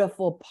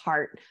beautiful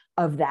part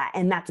of that.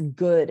 And that's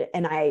good.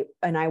 And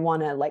I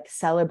want to like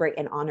celebrate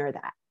and honor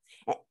that.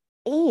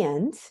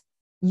 And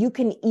you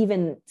can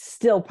even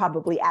still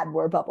probably add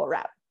more bubble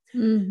wrap.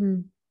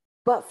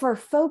 But for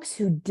folks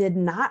who did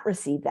not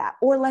receive that,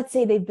 or let's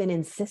say they've been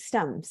in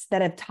systems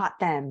that have taught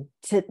them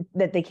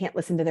that they can't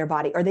listen to their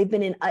body, or they've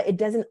been in, it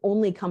doesn't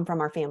only come from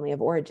our family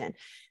of origin,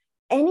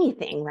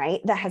 anything,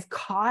 right, that has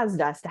caused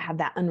us to have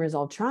that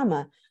unresolved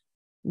trauma,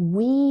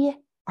 we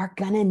are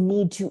going to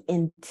need to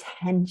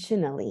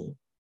intentionally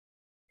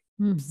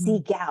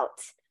seek out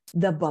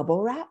the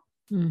bubble wrap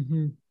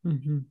to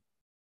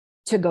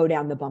go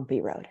down the bumpy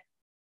road.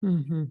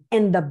 And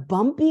the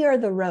bumpier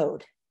the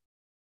road,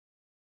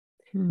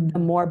 the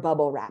more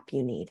bubble wrap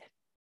you need.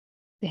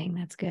 Dang,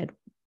 that's good.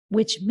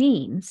 Which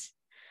means,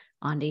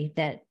 Aundi,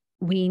 that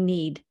we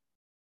need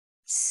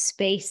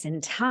space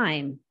and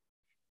time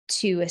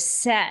to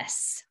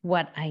assess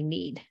what I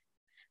need,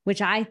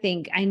 which I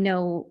think, I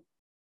know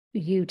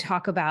you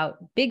talk about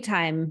big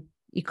time.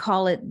 You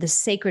call it the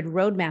sacred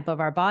roadmap of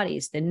our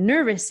bodies, the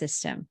nervous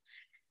system,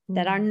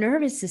 that our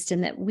nervous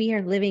system, that we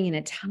are living in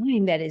a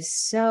time that is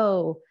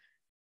so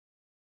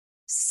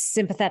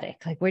sympathetic.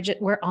 Like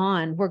we're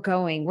on, we're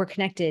going, we're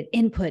connected,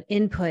 input,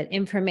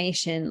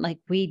 information. Like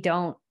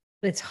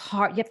it's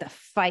hard. You have to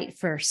fight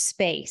for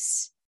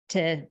space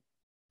to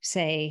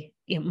say,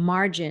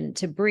 margin,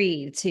 to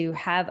breathe, to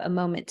have a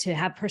moment, to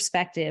have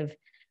perspective.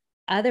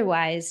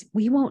 Otherwise,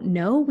 we won't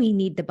know we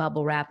need the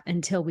bubble wrap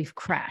until we've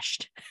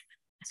crashed.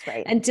 That's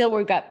right. Until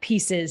we've got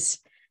pieces.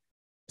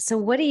 So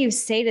what do you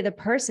say to the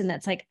person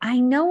that's like, I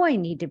know I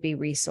need to be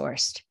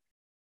resourced,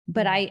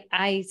 but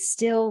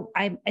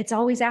it's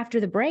always after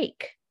the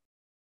break.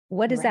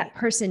 What does that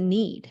person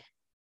need?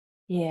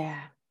 Yeah.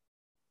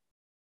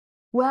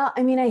 Well,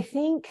 I mean, I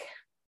think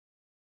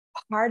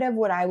part of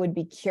what I would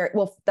be curious,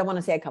 I want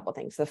to say a couple of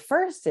things. The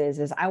first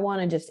is I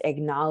want to just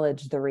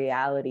acknowledge the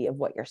reality of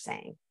what you're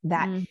saying,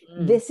 that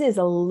this is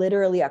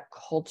literally a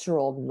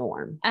cultural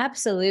norm.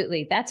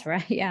 Absolutely. That's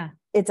right. Yeah.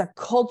 It's a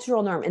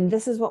cultural norm. And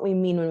this is what we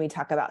mean when we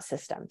talk about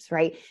systems,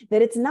 right?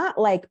 That it's not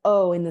like,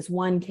 oh, in this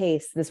one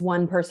case, this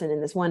one person in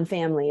this one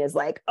family is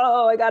like,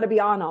 oh, I got to be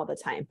on all the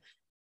time.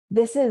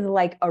 This is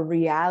like a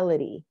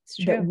reality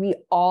that we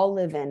all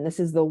live in. This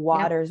is the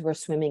waters we're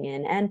swimming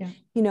in. And,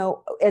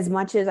 as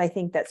much as I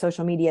think that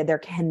social media, there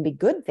can be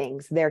good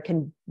things, there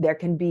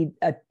can be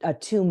a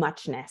too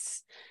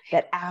muchness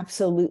that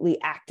absolutely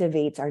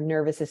activates our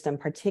nervous system,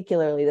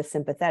 particularly the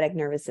sympathetic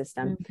nervous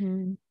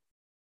system.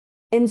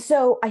 And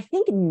so I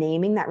think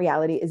naming that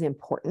reality is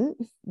important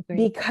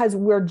because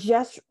we're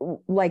just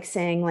like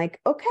saying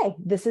like, okay,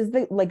 this is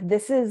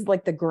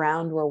like the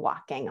ground we're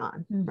walking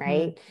on.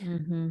 Right.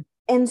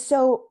 And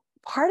so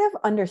part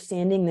of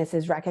understanding this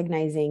is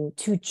recognizing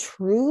to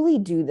truly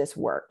do this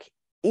work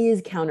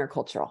is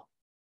countercultural.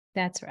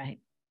 That's right.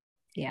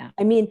 Yeah.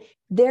 I mean,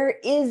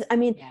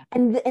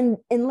 and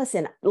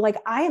listen, like,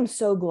 I am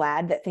so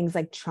glad that things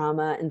like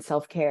trauma and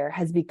self-care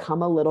has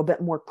become a little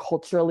bit more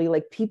culturally,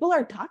 like, people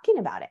are talking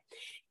about it,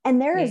 and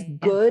there is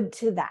good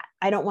to that.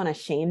 I don't want to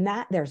shame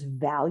that. There's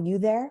value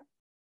there.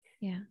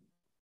 Yeah.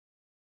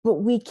 But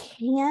we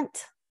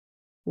can't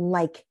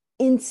like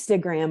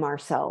Instagram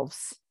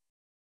ourselves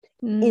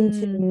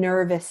into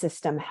nervous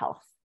system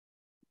health.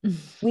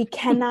 We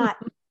cannot.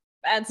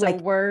 That's a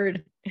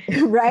word.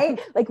 Right?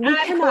 Like, we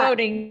I'm cannot,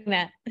 quoting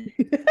that.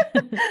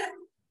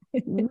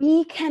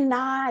 we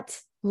cannot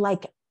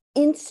like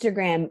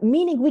Instagram,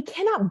 meaning we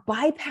cannot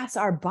bypass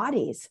our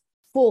bodies,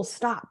 full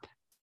stop.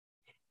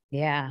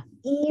 Yeah.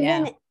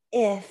 Even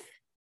if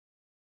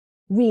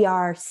we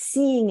are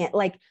seeing it,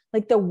 like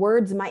the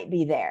words might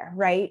be there,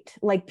 right?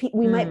 Like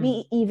we might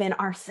be even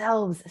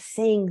ourselves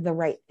saying the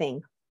right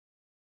thing,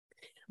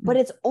 but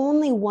it's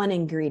only one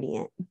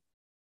ingredient,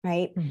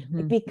 right?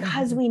 Like,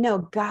 because we know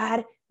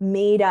God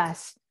made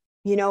us,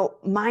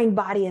 mind,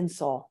 body, and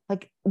soul.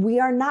 Like, we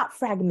are not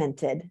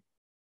fragmented,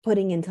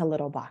 putting into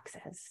little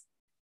boxes.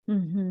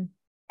 And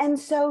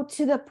so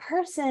to the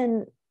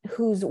person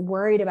who's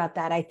worried about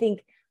that,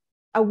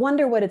 I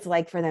wonder what it's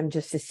like for them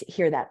just to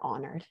hear that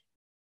honored.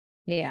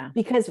 Yeah.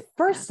 Because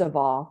first of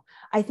all,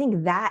 I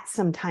think that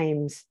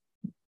sometimes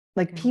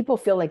like people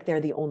feel like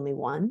they're the only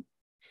one.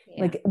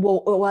 Yeah. Like,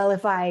 well,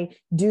 if I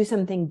do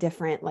something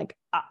different, like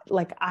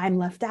I'm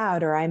left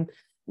out, or I'm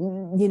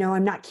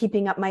not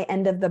keeping up my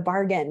end of the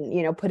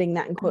bargain, putting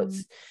that in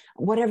quotes,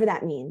 whatever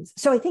that means.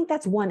 So I think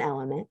that's one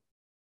element.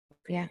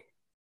 Yeah.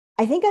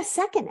 I think a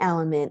second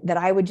element that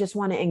I would just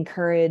want to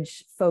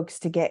encourage folks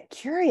to get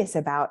curious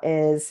about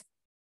is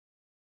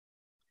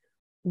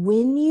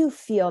when you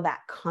feel that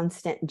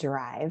constant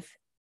drive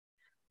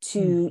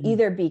to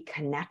either be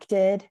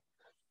connected,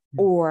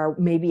 or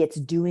maybe it's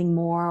doing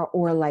more,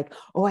 or like,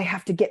 oh, I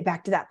have to get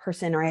back to that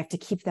person, or I have to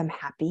keep them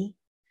happy.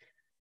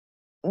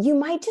 You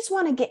might just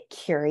want to get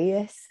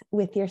curious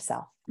with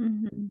yourself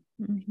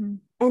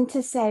and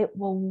to say,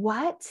 well,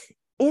 what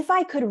if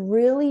I could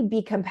really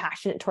be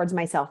compassionate towards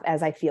myself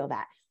as I feel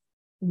that?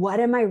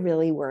 What am I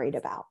really worried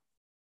about?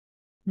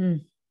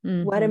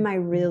 What am I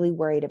really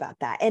worried about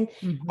that? And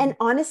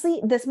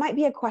honestly, this might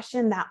be a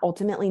question that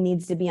ultimately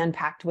needs to be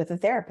unpacked with a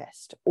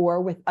therapist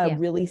or with a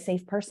really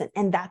safe person.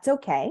 And that's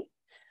okay.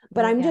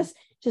 But I'm just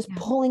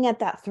pulling at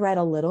that thread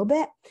a little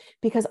bit,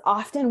 because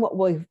often what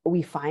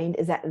we find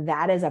is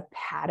that is a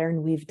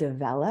pattern we've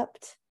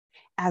developed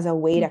as a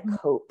way to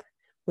cope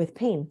with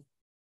pain.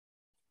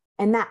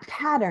 And that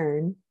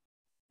pattern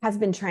has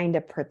been trying to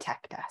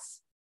protect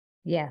us.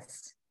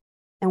 Yes.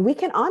 And we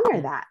can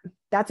honor that.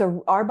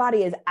 Our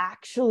body is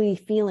actually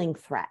feeling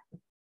threat.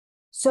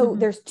 So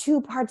there's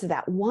two parts of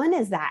that. One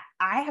is that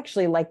I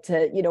actually like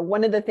to,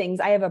 one of the things,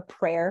 I have a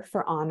prayer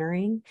for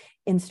honoring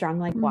in Strong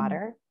Like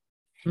Water.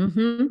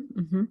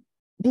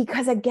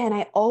 Because again,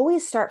 I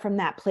always start from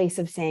that place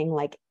of saying,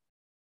 like,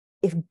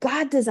 if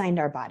God designed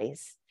our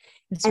bodies,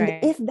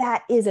 if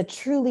that is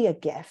truly a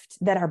gift,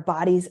 that our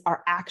bodies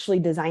are actually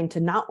designed to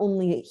not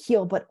only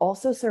heal, but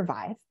also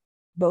survive,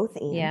 both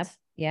and.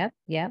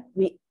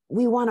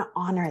 We want to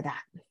honor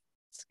that.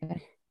 That's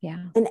good.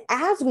 Yeah. And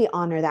as we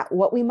honor that,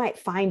 what we might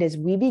find is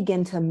we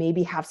begin to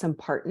maybe have some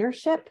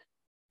partnership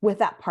with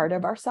that part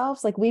of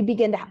ourselves. Like we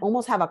begin to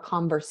almost have a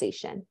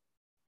conversation.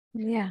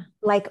 Yeah.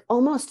 Like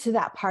almost to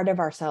that part of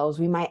ourselves,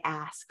 we might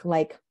ask,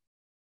 like,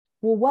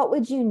 well, what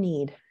would you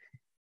need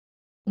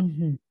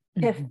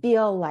to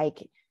feel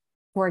like,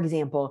 for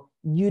example,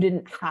 you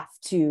didn't have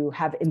to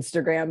have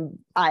Instagram,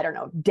 I don't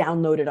know,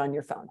 downloaded on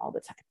your phone all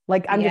the time.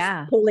 Like I'm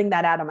just pulling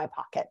that out of my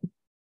pocket.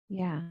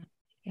 Yeah.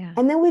 Yeah.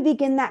 And then we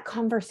begin that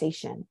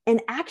conversation.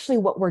 And actually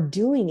what we're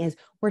doing is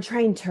we're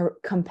trying to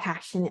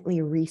compassionately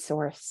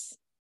resource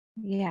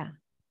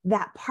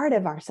that part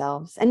of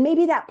ourselves. And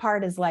maybe that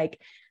part is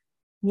like,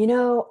 I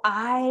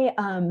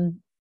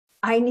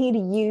need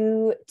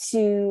you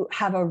to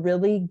have a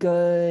really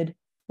good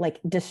like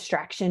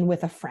distraction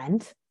with a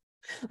friend.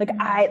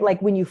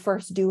 Like when you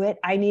first do it,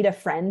 I need a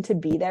friend to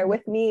be there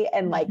with me.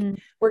 And like,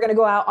 we're going to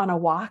go out on a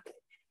walk.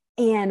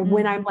 And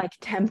when I'm like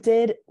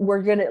tempted,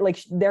 they're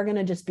going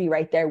to just be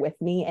right there with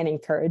me and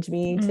encourage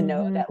me to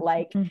know that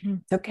like,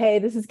 it's okay,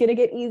 this is going to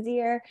get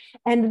easier.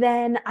 And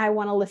then I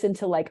want to listen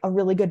to like a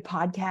really good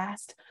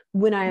podcast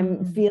when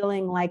I'm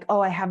feeling like,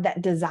 oh, I have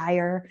that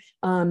desire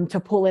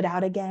to pull it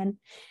out again.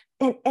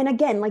 And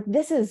again, like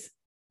this is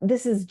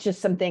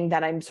just something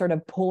that I'm sort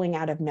of pulling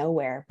out of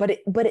nowhere, but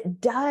it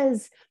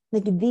does,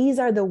 like, these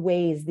are the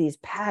ways, these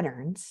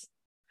patterns,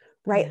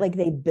 right? Like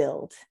they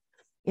build,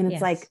 and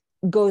it's like,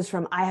 goes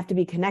from, I have to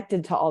be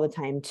connected to all the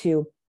time,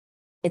 to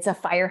it's a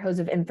fire hose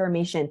of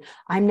information.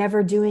 I'm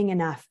never doing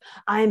enough.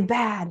 I'm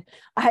bad.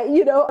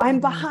 I'm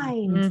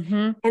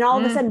behind. And all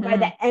of a sudden, by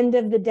the end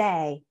of the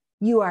day,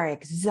 you are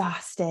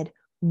exhausted,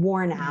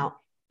 worn out,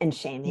 and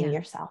shaming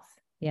yourself.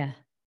 Yeah.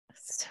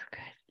 So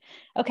good.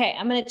 Okay.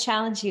 I'm going to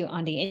challenge you,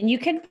 Aundi, and you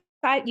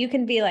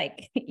can be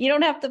like, you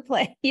don't have to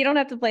play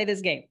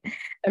this game.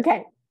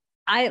 Okay.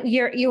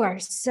 You are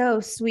so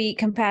sweet,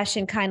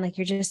 compassionate, kind. Like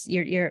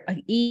you're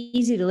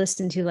easy to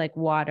listen to, like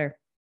water.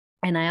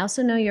 And I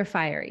also know you're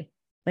fiery.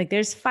 Like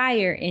there's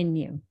fire in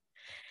you.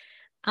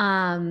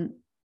 And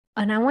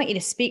I want you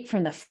to speak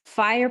from the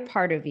fire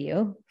part of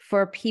you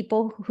for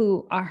people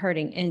who are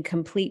hurting, and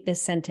complete this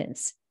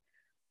sentence.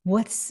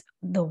 What's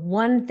the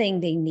one thing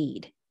they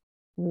need?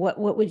 What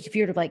would, if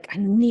you're like, I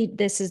need,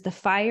 this is the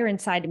fire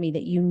inside of me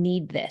that you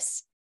need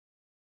this.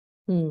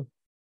 To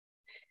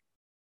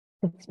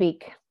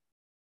speak.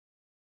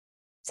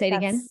 Say it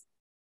again.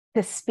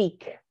 To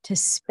speak. To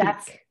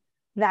speak.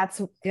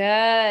 That's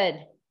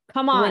good.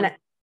 Come on.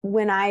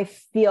 When I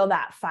feel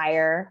that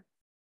fire,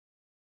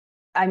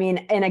 I mean,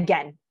 and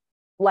again,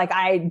 like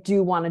I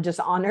do want to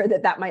just honor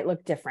that might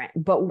look different,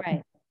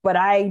 but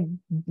I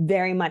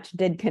very much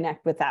did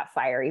connect with that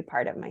fiery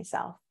part of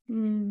myself.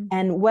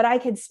 And what I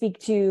could speak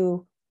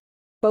to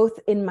both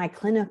in my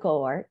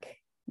clinical work,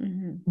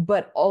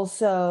 but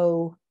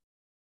also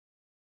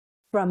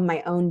from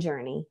my own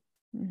journey,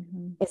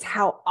 is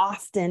how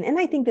often, and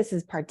I think this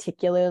is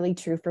particularly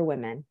true for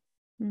women,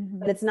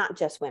 but it's not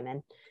just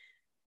women,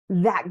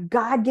 that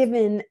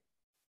God-given,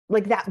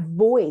 like that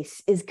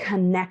voice is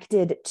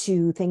connected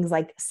to things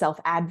like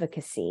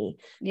self-advocacy,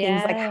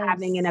 things like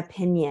having an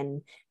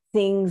opinion,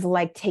 things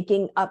like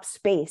taking up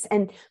space.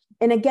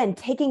 And again,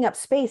 taking up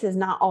space is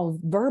not all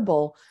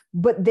verbal,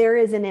 but there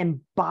is an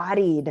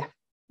embodied,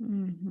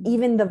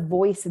 even the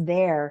voice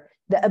there,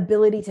 the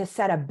ability to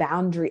set a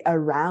boundary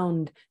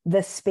around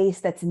the space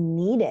that's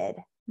needed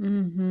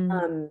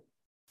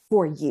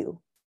for you.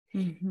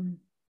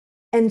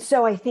 And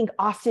so I think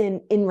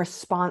often in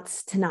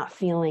response to not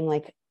feeling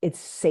like it's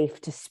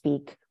safe to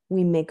speak,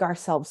 we make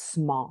ourselves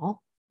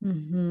small.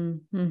 Mm-hmm,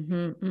 mm-hmm,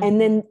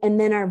 mm-hmm. And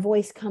then our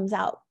voice comes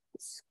out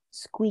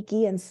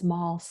squeaky and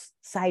small,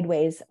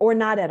 sideways, or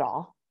not at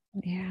all.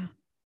 Yeah.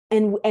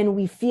 And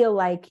we feel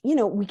like,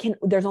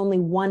 there's only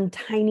one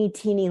tiny,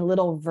 teeny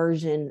little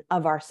version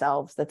of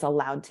ourselves that's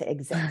allowed to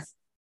exist.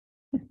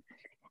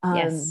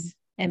 Yes.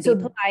 And so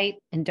be polite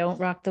and don't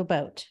rock the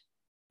boat.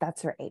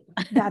 That's right.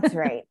 That's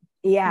right.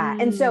 Yeah.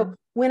 And so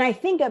when I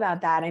think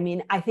about that, I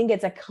mean, I think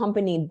it's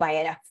accompanied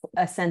by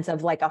a sense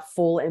of like a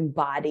full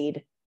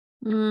embodied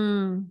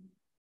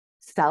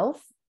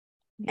self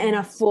and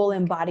a full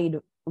embodied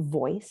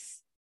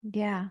voice.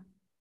 Yeah.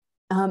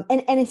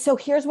 And so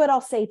here's what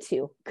I'll say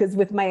too, because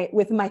with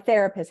my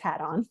therapist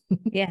hat on.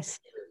 Yes.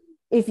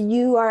 If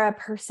you are a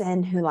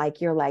person who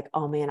you're like,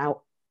 oh man,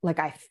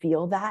 I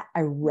feel that,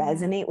 I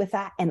resonate with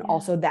that. And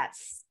also that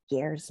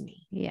scares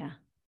me. Yeah.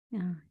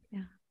 Yeah.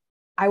 Yeah.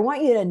 I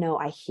want you to know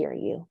I hear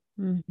you.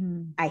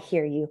 Mm-hmm. I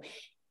hear you.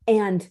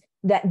 And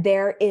that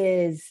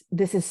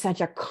this is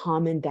such a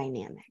common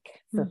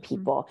dynamic for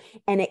people.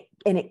 And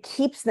it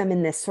keeps them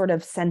in this sort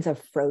of sense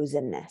of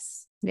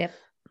frozenness. Yep.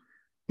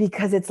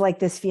 Because it's like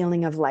this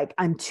feeling of like,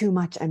 I'm too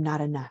much, I'm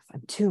not enough.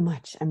 I'm too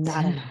much, I'm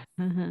not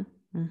enough.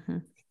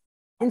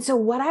 And so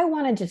what I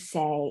wanted to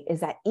say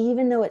is that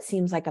even though it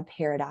seems like a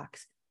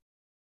paradox,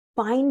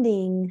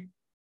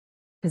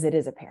 because it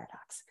is a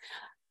paradox,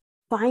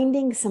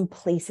 finding some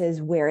places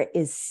where it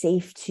is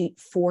safe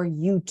for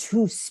you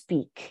to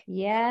speak.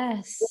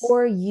 Yes.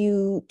 For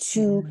you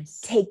to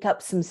take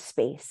up some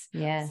space.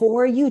 Yes.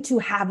 For you to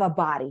have a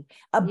body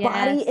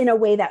body in a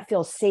way that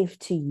feels safe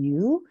to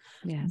you.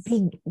 Yes.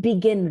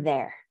 Begin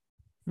there.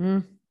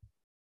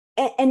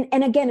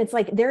 And again, it's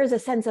like, there is a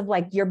sense of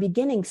like, you're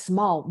beginning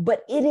small,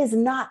 but it is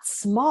not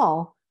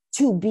small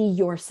to be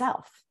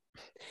yourself.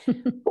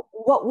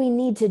 What we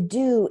need to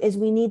do is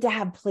we need to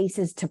have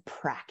places to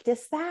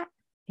practice that.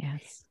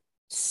 Yes.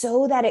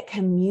 So that it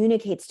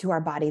communicates to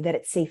our body that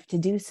it's safe to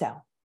do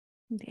so.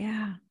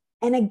 Yeah.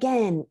 And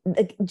again,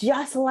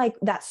 just like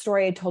that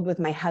story I told with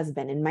my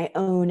husband and my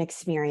own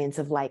experience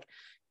of like,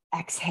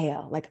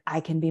 exhale, like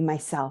I can be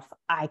myself,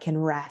 I can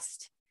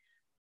rest.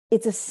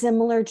 It's a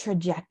similar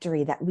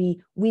trajectory that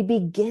we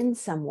begin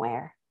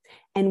somewhere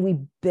and we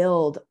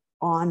build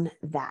on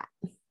that.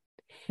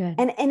 Good.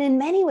 And in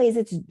many ways,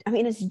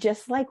 it's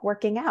just like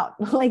working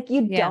out. Like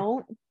you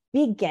don't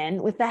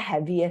begin with the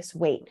heaviest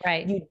weight.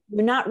 Right. You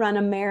do not run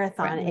a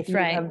marathon if you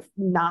have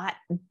not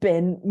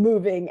been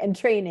moving and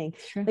training.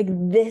 Like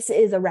this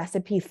is a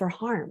recipe for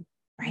harm,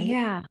 right?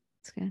 Yeah,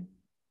 that's good.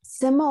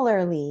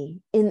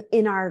 Similarly,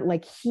 in our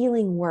like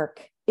healing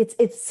work,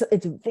 it's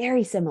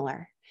very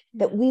similar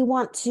that we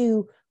want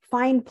to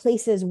find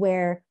places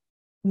where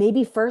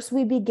maybe first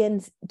we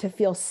begin to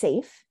feel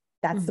safe.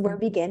 That's where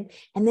we begin.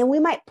 And then we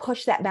might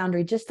push that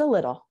boundary just a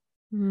little.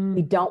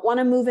 We don't want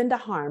to move into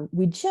harm.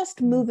 We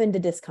just move into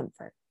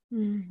discomfort.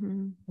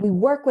 We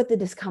work with the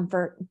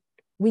discomfort.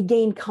 We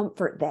gain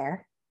comfort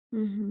there.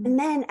 And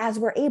then as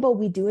we're able,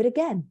 we do it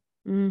again.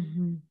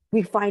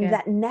 We find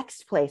that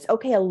next place.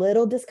 Okay, a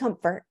little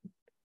discomfort.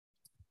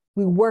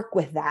 We work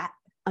with that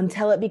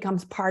until it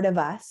becomes part of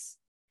us.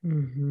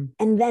 And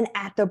then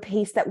at the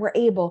pace that we're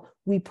able,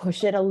 we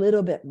push it a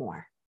little bit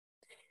more.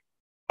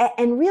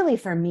 And really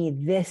for me,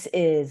 this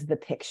is the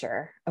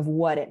picture of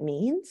what it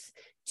means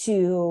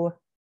to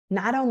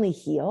not only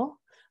heal,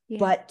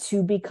 but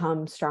to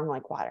become strong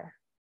like water.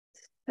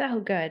 So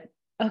good.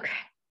 Okay.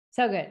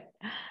 So good.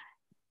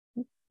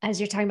 As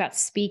you're talking about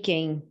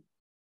speaking,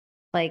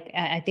 like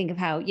I think of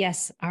how,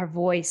 yes, our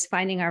voice,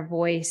 finding our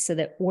voice so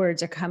that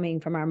words are coming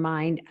from our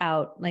mind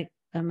out. Like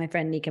my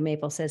friend Nika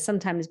Maple says,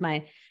 sometimes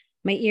my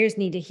ears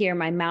need to hear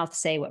my mouth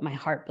say what my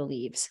heart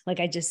believes. Like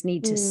I just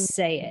need to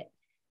say it.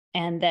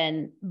 And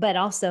then, but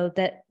also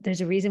that there's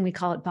a reason we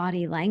call it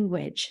body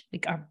language.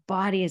 Like our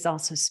body is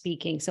also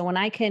speaking. So when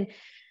I can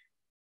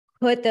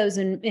put those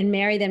and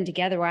marry them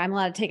together where I'm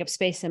allowed to take up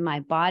space in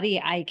my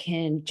body, I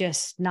can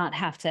just not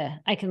have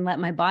to, I can let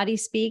my body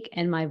speak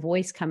and my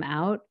voice come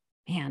out.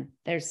 Man,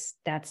 that's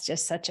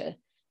just such a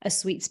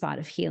sweet spot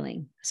of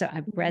healing. So I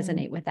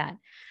resonate with that.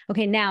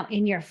 Okay. Now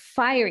in your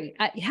fiery,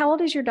 how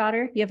old is your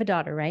daughter? You have a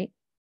daughter, right?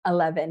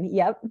 11.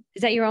 Yep.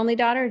 Is that your only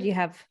daughter? Or do you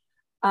have?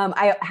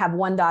 I have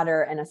one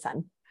daughter and a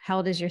son. How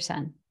old is your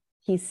son?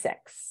 He's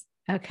 6.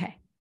 Okay.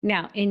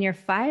 Now, in your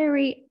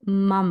fiery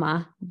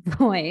mama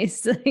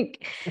voice,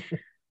 like,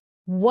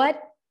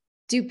 what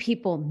do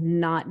people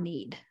not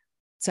need?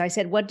 So I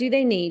said, what do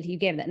they need? You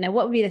gave that. Now,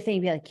 what would be the thing?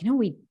 You'd be like,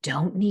 we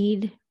don't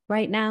need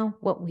right now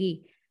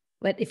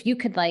but if you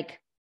could like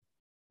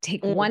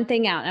take one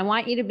thing out, I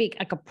want you to be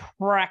like a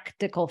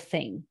practical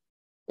thing.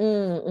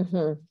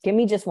 Give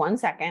me just 1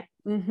 second.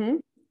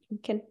 You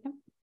can.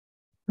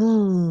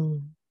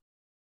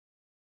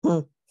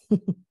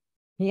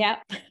 Yeah.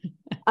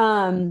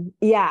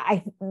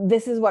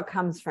 This is what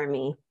comes for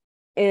me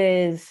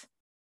is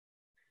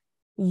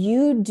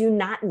you do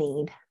not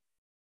need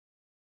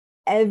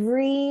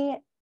every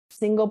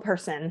single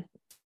person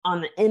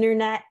on the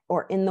internet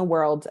or in the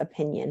world's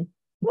opinion.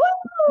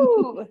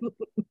 Woo!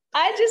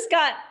 I just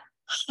got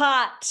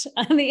hot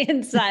on the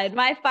inside,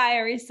 my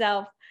fiery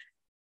self.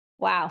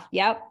 Wow.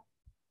 Yep.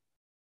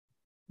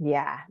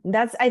 Yeah.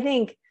 I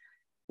think,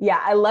 yeah,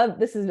 I love,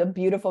 this is a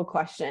beautiful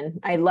question.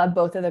 I love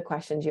both of the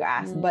questions you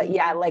asked, but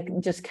yeah, like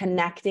just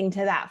connecting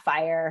to that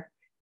fire,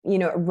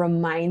 it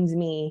reminds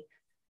me,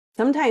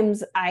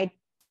 sometimes I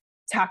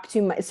talk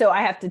to so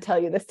I have to tell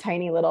you this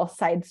tiny little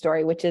side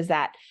story, which is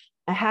that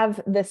I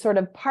have this sort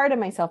of part of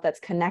myself that's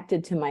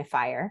connected to my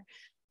fire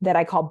that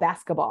I call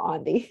basketball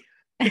Aundi.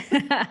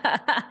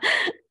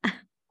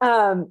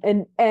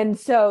 And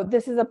so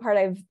this is a part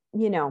I've,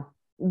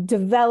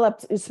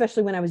 developed,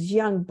 especially when I was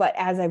young, but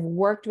as I've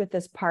worked with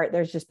this part,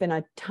 there's just been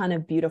a ton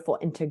of beautiful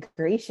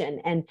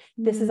integration. And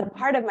this is a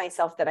part of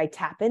myself that I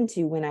tap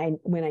into when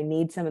I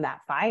need some of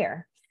that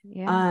fire.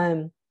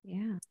 Yeah.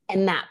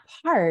 And that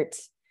part,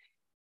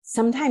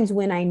 sometimes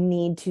when I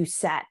need to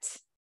set,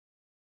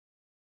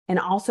 and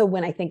also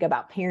when I think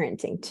about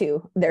parenting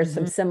too, there's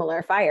some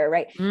similar fire,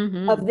 right?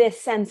 Of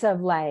this sense of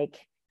like,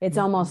 it's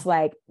almost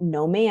like,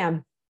 no,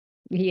 ma'am.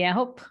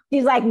 Yep.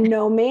 She's like,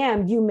 no,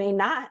 ma'am, you may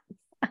not.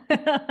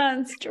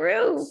 That's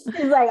true.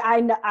 She's like,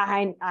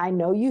 I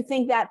know you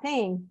think that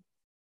thing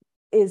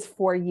is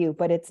for you,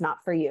 but it's not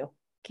for you.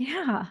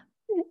 Yeah.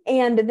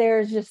 And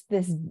there's just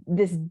this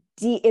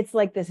deep, it's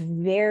like this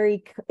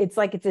very, it's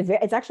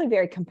actually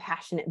very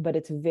compassionate, but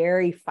it's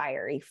very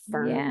fiery,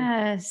 firm.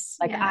 Yes.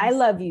 Like, I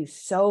love you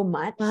so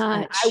much,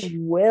 and I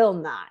will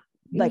not,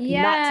 like,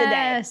 not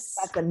today.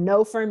 That's a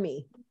no for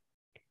me.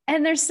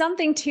 And there's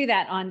something to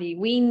that, Aundi.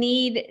 We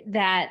need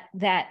that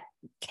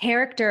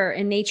character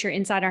and nature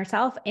inside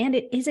ourselves. And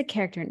it is a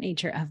character and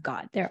nature of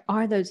God. There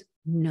are those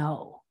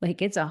no,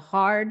 like it's a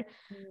hard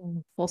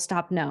full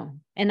stop no.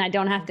 And I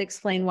don't have to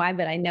explain why,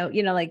 but I know,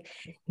 like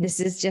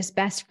this is just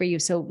best for you.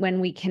 So when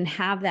we can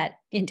have that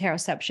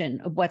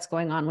interoception of what's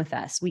going on with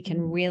us, we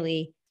can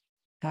really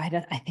go,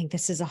 I think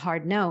this is a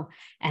hard no.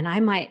 And I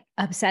might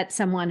upset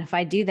someone if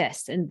I do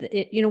this. And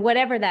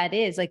whatever that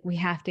is, like we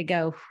have to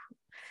go,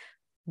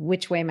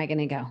 which way am I going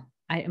to go?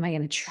 Am I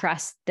going to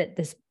trust that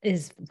this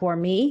is for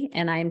me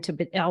and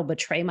I'll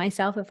betray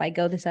myself if I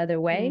go this other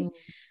way?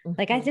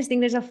 Like, I just think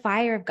there's a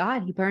fire of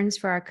God. He burns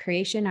for our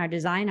creation, our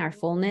design, our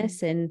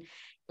fullness. And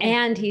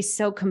he's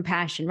so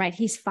compassionate, right?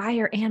 He's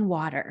fire and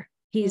water.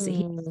 He's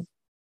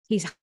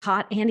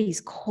hot and he's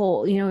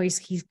cold.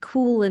 He's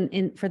cool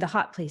and for the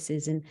hot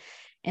places and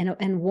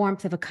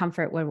warmth of a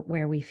comfort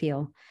where we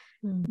feel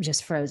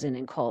just frozen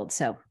and cold.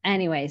 So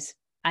anyways,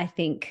 I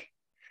think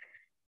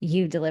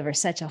you deliver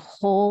such a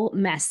whole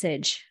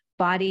message,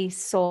 body,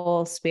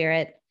 soul,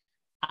 spirit.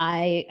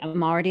 I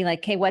am already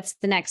like, hey, what's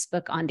the next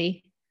book,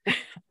 Aundi?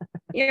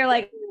 You're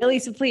like,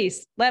 Elisa,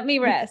 please let me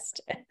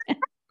rest.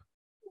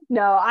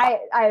 No, I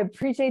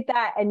appreciate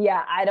that. And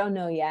yeah, I don't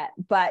know yet,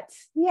 but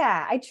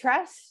yeah, I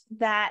trust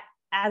that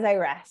as I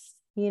rest,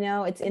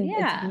 it's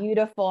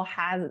beautiful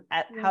how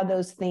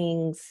those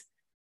things,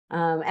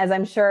 as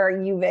I'm sure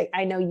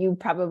I know you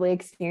probably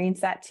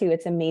experienced that too.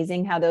 It's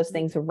amazing how those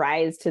things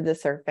rise to the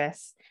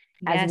surface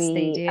as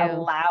we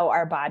allow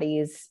our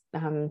bodies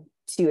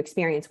to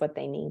experience what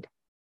they need.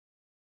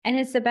 And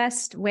it's the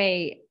best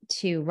way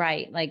to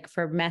write, like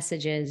for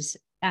messages.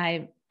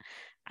 I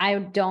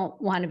don't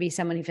want to be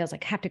someone who feels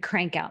like I have to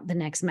crank out the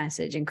next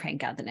message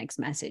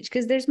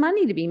because there's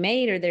money to be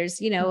made or there's,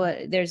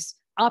 there's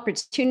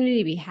opportunity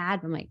to be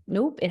had. I'm like,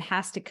 nope, it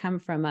has to come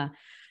from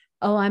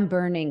I'm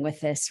burning with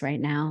this right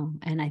now.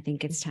 And I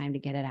think it's time to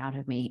get it out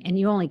of me. And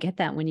you only get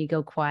that when you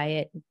go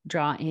quiet,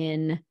 draw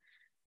in,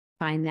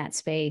 find that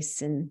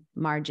space and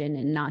margin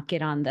and not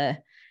get on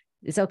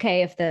it's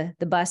okay if the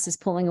bus is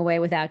pulling away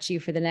without you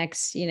for the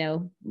next,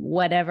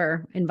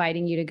 whatever,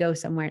 inviting you to go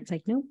somewhere. It's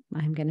like, nope,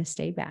 I'm going to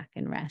stay back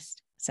and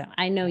rest. So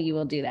I know you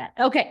will do that.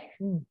 Okay.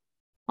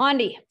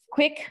 Aundi,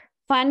 quick,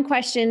 fun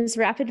questions,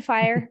 rapid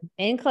fire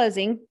in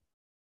closing.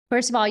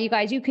 First of all, you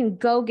guys, you can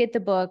go get the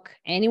book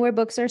anywhere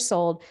books are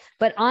sold,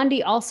 but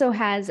Aundi also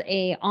has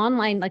an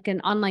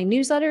online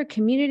newsletter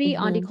community,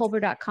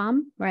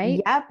 AundiKolber.com,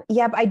 right?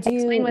 Yep. I do.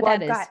 Explain what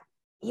that is.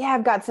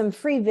 I've got some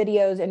free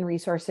videos and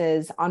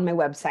resources on my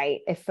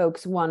website if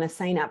folks want to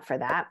sign up for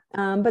that.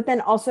 But then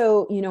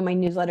also, my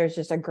newsletter is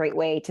just a great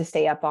way to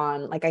stay up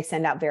on, like I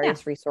send out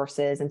various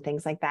resources and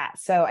things like that.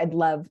 So I'd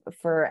love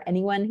for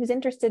anyone who's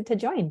interested to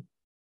join.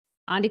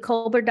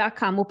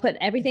 AundiKolber.com. We'll put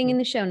everything in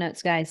the show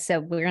notes, guys. So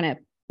we're going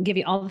to give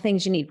you all the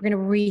things you need. We're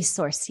going to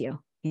resource you.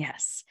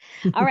 Yes.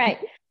 All right.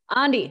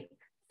 Aundi,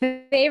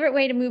 favorite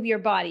way to move your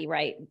body,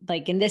 right?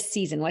 Like in this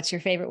season, what's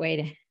your favorite way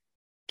to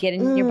get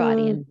in your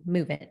body and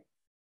move it?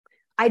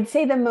 I'd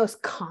say the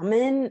most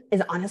common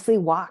is honestly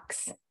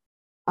walks.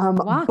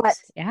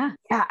 Walks.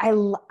 I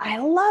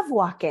love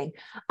walking.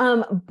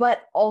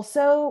 But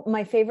also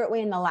my favorite way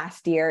in the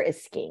last year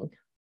is skiing,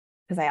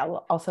 because I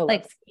also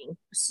love skiing.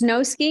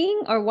 Snow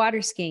skiing or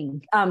water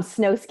skiing?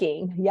 Snow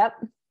skiing. Yep.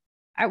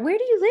 Where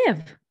do you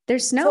live?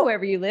 There's snow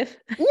wherever you live.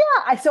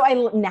 Yeah. So I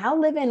now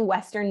live in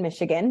Western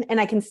Michigan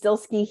and I can still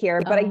ski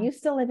here, but I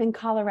used to live in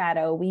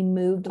Colorado. We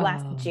moved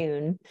last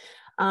June.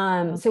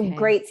 So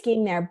great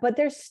skiing there, but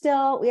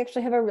we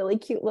actually have a really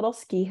cute little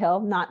ski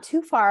hill, not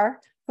too far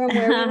from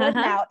where we live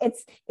now.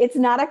 It's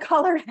not a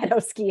Colorado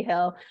ski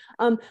hill.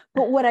 But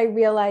what I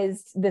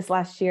realized this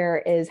last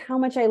year is how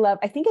much I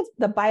think it's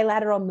the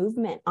bilateral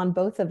movement on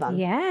both of them.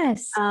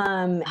 Yes.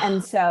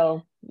 And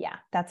so, yeah,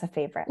 that's a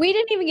favorite. We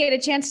didn't even get a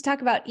chance to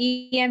talk about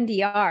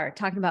EMDR,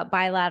 talking about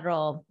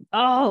bilateral.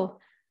 Oh,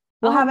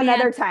 we'll have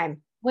another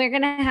time. We're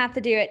going to have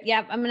to do it.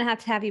 Yep. I'm going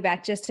to have you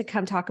back just to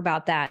come talk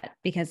about that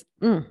because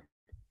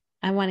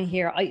I want to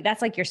hear,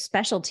 that's like your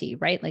specialty,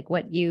 right? Like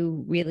what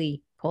you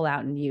really pull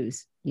out and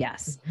use.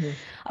 Yes.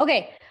 Mm-hmm.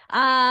 Okay.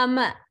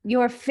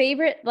 Your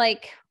favorite,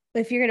 like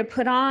if you're going to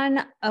put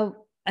on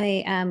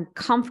a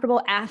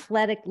comfortable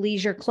athletic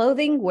leisure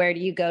clothing, where do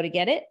you go to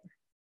get it?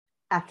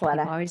 Athleta.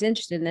 I'm always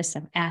interested in this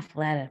stuff.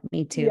 Athleta.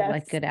 Me too. Yes.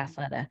 Like good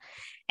Athleta.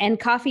 And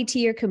coffee,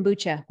 tea, or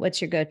kombucha.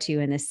 What's your go-to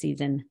in this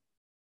season?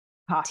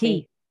 Coffee.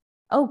 Tea.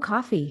 Oh,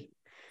 coffee.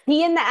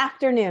 Tea in the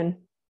afternoon.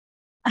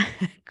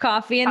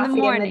 Coffee in the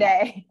morning. In the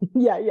day.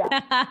 Yeah.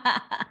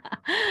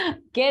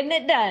 Getting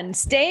it done.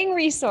 Staying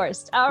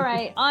resourced. All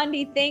right.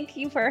 Aundi, thank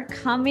you for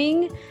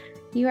coming.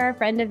 You are a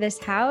friend of this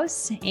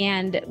house,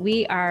 and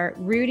we are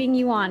rooting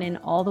you on in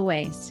all the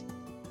ways.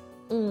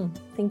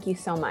 Thank you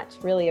so much.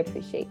 Really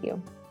appreciate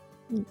you.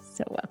 You're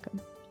so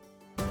welcome.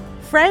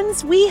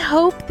 Friends, we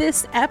hope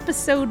this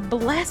episode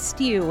blessed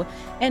you.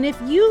 And if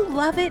you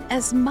love it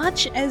as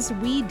much as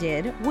we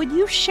did, would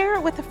you share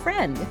it with a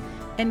friend?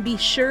 And be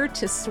sure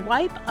to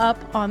swipe up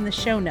on the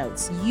show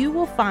notes. You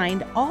will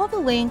find all the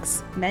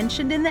links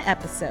mentioned in the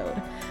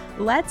episode.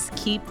 Let's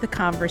keep the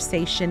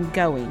conversation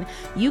going.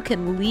 You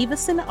can leave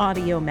us an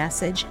audio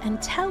message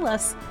and tell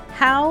us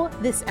how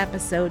this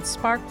episode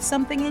sparked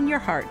something in your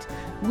heart.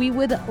 We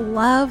would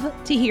love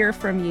to hear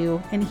from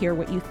you and hear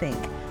what you think.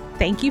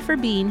 Thank you for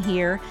being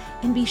here,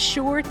 and be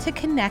sure to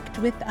connect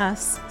with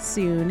us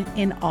soon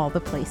in all the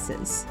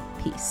places.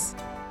 Peace.